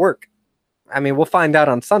that could work. I mean, we'll find out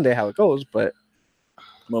on Sunday how it goes, but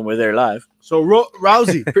When we're there live. So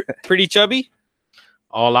Rousey, Pretty chubby.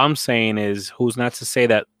 All I'm saying is, who's not to say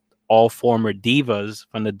that all former divas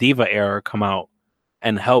from the diva era come out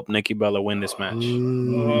and help Nikki Bella win this match?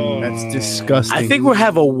 that's disgusting. I think we'll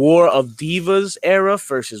have a war of divas era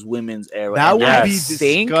versus women's era. that And would I be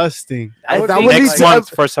think- disgusting. I That think would lead Next to month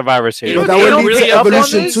for Survivor Series. But that They would don't lead really to up on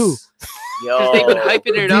evolution this? too. Because they've been Yo,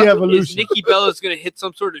 hyping it up. Is De-evolution. Nikki Bella's going to hit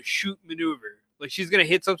some sort of shoot maneuver. Like she's going to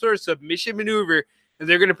hit some sort of submission maneuver, and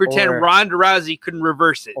they're going to pretend Or- Ronda Rousey couldn't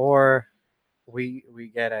reverse it. or we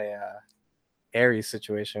get a Aries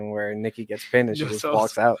situation where Nikki gets pinned and she just So-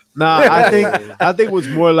 walks out. Nah, I think what's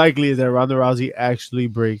more likely is that Ronda Rousey actually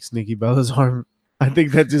breaks Nikki Bella's arm. I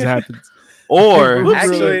think that just happens. Or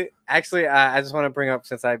Actually, I just want to bring up,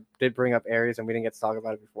 since I did bring up Aries and we didn't get to talk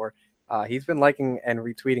about it before. He's been liking and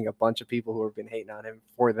retweeting a bunch of people who have been hating on him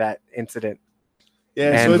for that incident.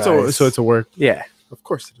 Yeah, And so it's a work. Yeah, Of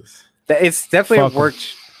course it is. it's definitely Fuck 'em.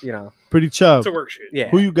 worked. You know, Pretty chub. It's a work shit. yeah,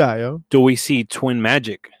 Who you got, yo? do we see Twin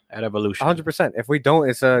Magic at Evolution? 100%. If we don't,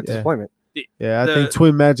 it's a disappointment. Yeah, I The- think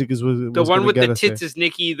Twin Magic is what. The one with the tits is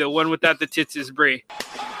Nikki. The one without the tits is Brie.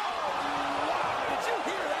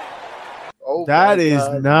 Oh, That my is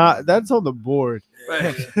God. not. That's on the board. But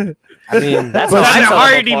I mean, That's But- how I not tell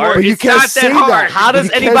hard them anymore. apart. But you It's can't not say that that. hard. How does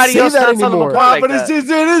You can't anybody say else that not tell them anymore. apart like but that? it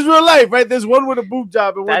is real life, right? There's one with a boob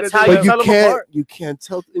job and one That's that how doesn't. you But tell you them can't. apart. You can't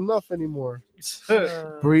tell enough anymore.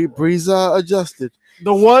 Bree's adjusted.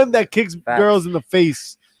 The one that kicks Facts. girls in the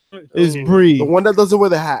face is Bree. The one that doesn't wear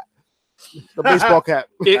the hat, the baseball cap.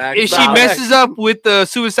 if she Facts. messes up with the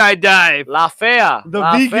suicide dive, La Fea. The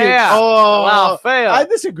La vegan. Fea. Oh, La Fea. I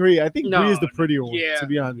disagree. I think No, Bree is the prettier one, yeah. to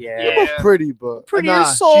be honest. yeah. They're both pretty, but Prettier Nah,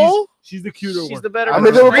 soul. She's the cuter She's one. the better I one.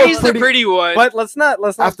 mean, they were both Bree's the pretty- pretty one. But let's not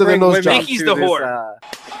After the bring nose women job. Nikki's to the this, whore.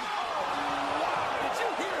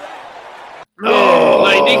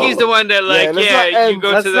 Like Nikki's the one that, like, let's not yeah, you end-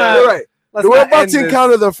 go let's to not- the. You're right. let's We're not about end to this-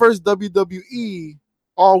 encounter the first WWE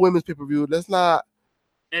all women's pay per view. Let's not.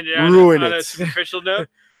 And Ruin on a it. superficial note,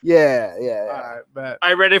 Yeah. All right, bet.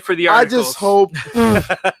 I read it for the I article. just hope.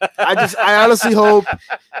 I honestly hope.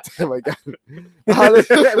 Oh my god. we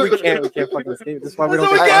can't fucking escape. This is why we don't.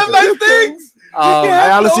 So we get can't sponsors. nice things.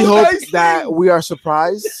 I honestly hope that we are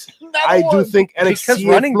surprised. I do think NXT Because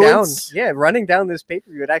running influence, down this pay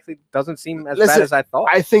per view, it actually doesn't seem as Listen, bad as I thought.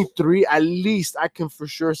 I think 3, at least I can for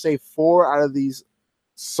sure say 4 out of these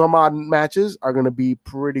some odd matches are going to be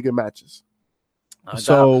pretty good matches.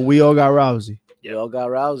 So we all got Rousey. you all got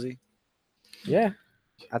Rousey. Yeah,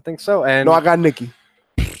 I think so. And No, I got Nikki.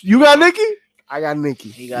 You got Nikki? I got Nikki.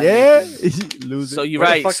 He got Yeah. Nikki. Loser. So you're Where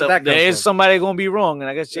the right. fuck So did that come there is from? somebody gonna be wrong, and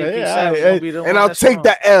I guess JP Yeah, Savage yeah, gonna be the one And I'll that's take wrong.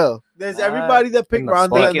 that L. There's All everybody that picked In the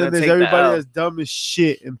Ronda, spot. and then Taking there's to take the everybody L. that's dumb as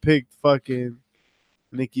shit and picked fucking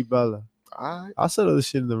Nikki Bella. All right. I'll settle this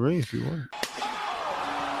shit in the ring if you want.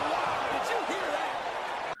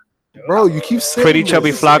 Bro, you keep saying Pretty this.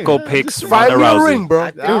 chubby Flacco picks Find Ronda me a Rousey. ring,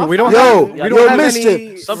 bro. dude, we don't Yo, have, yo, we don't have Mischief,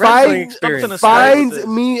 any Some wrestling wrestling- experience. something Find This.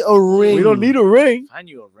 me a ring. We don't need a ring. Find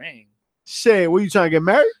you a ring. Shit, what you trying to get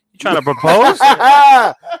married? You trying to propose?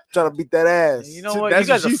 Trying to beat that ass. You know what? That's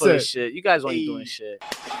You guys what are she full of said. shit. You guys ain't doing Hey. shit.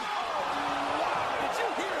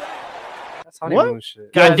 That's honeymoon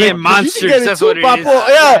shit. Goddamn Vic, you can monsters. get it That's too, what it Papo. is.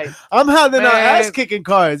 Yeah, Right. I'm handing out Man, ass kicking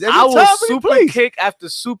cards. Every I time will any super place. kick after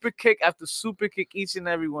super kick after super kick each and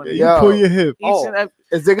every one. Yeah, of you you. Yo. pull your hip. Each Oh. and every,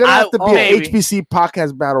 Is there gonna have to be an maybe. HBC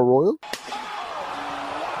podcast battle royal?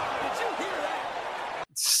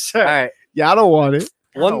 All right. Yeah, I don't want it.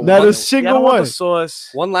 One, Not one, a single I don't want one. the sauce.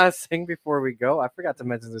 one last thing before we go. I forgot to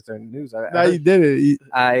mention this during the news. Now you did it.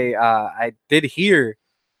 I did hear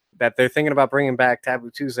that they're thinking about bringing back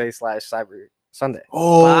Taboo Tuesday / Cyber Sunday.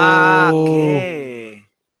 Oh, Okay.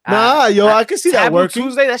 nah, yo, I can see that Taboo working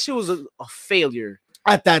Tuesday, that shit was a failure.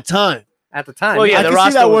 at that time. At the time, Well, yeah, I the can see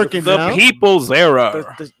roster that was working The now. people's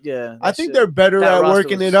era. Yeah, I that think shit- they're better that at roster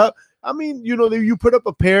working was- it up. I mean, you know, you put up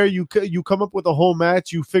a pair, you come up with a whole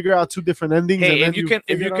match, you figure out two different endings. Hey, and then if you can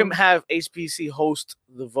figure it out. have HPC host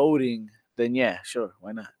the voting, then yeah, sure,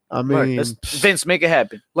 why not? I mean, Let's Vince make it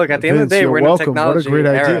happen. look, at the end of the Vince, day, you're we're in a welcome. What a technology great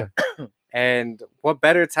era. idea. And what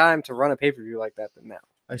better time to run a pay-per-view like that than now?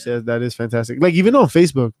 I said that is fantastic. Like even on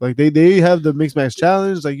Facebook, like they have the mixed match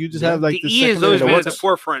challenge. Like you just have like the the E has second always layer been that at the works.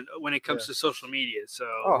 forefront when it comes to social media. So,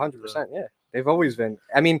 Oh, 100%. Yeah. They've always been.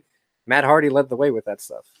 I mean, Matt Hardy led the way with that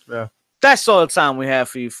stuff. That's all the time we have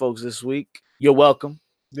for you folks this week. You're welcome,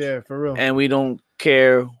 Yeah, for real. and we don't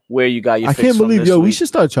care where you got your. I fix can't from believe, this yo, we week. should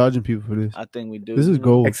start charging people for this. I think we do. This is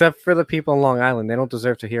gold. Except for the people in Long Island. They don't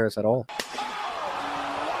deserve to hear us at all.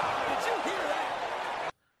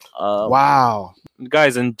 Wow.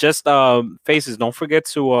 Guys, and just faces, don't forget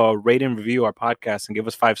to rate and review our podcast and give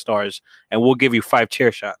us 5 stars, and we'll give you 5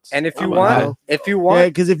 chair shots. And if you Oh, want, wow. if you Yeah, want,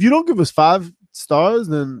 because if you don't give us 5 stars,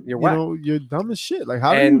 then You're you whack. know you're dumb as shit. Like,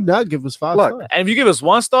 how do you And not give us 5 look, stars? And if you give us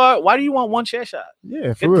 1 star, why do you want 1 chair shot? Yeah,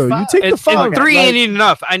 get for the real. You 5. take the and 5. 3 like, ain't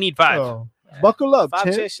enough. I need 5. yo, buckle up, 5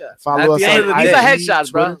 champ. chair shots. Follow At us the on end of the These day, are IG,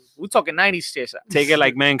 headshots, bro. Twitter. We're talking 90s chair shots. Take it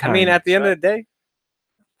like I mankind. mean, at the end of the day,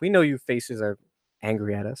 we know you faces are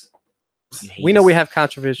angry at us. We know we have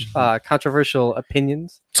controversial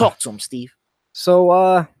opinions. Talk to him, Steve.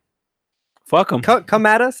 So Fuck them. come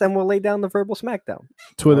at us and we'll lay down the verbal smackdown.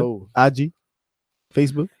 Twitter, Oh. IG,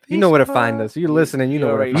 Facebook. You know where to find us. You're listening. You know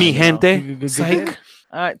where to already find Mi us. gente. Psych.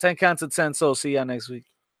 All right, 10 counts to 10. So see y'all next week.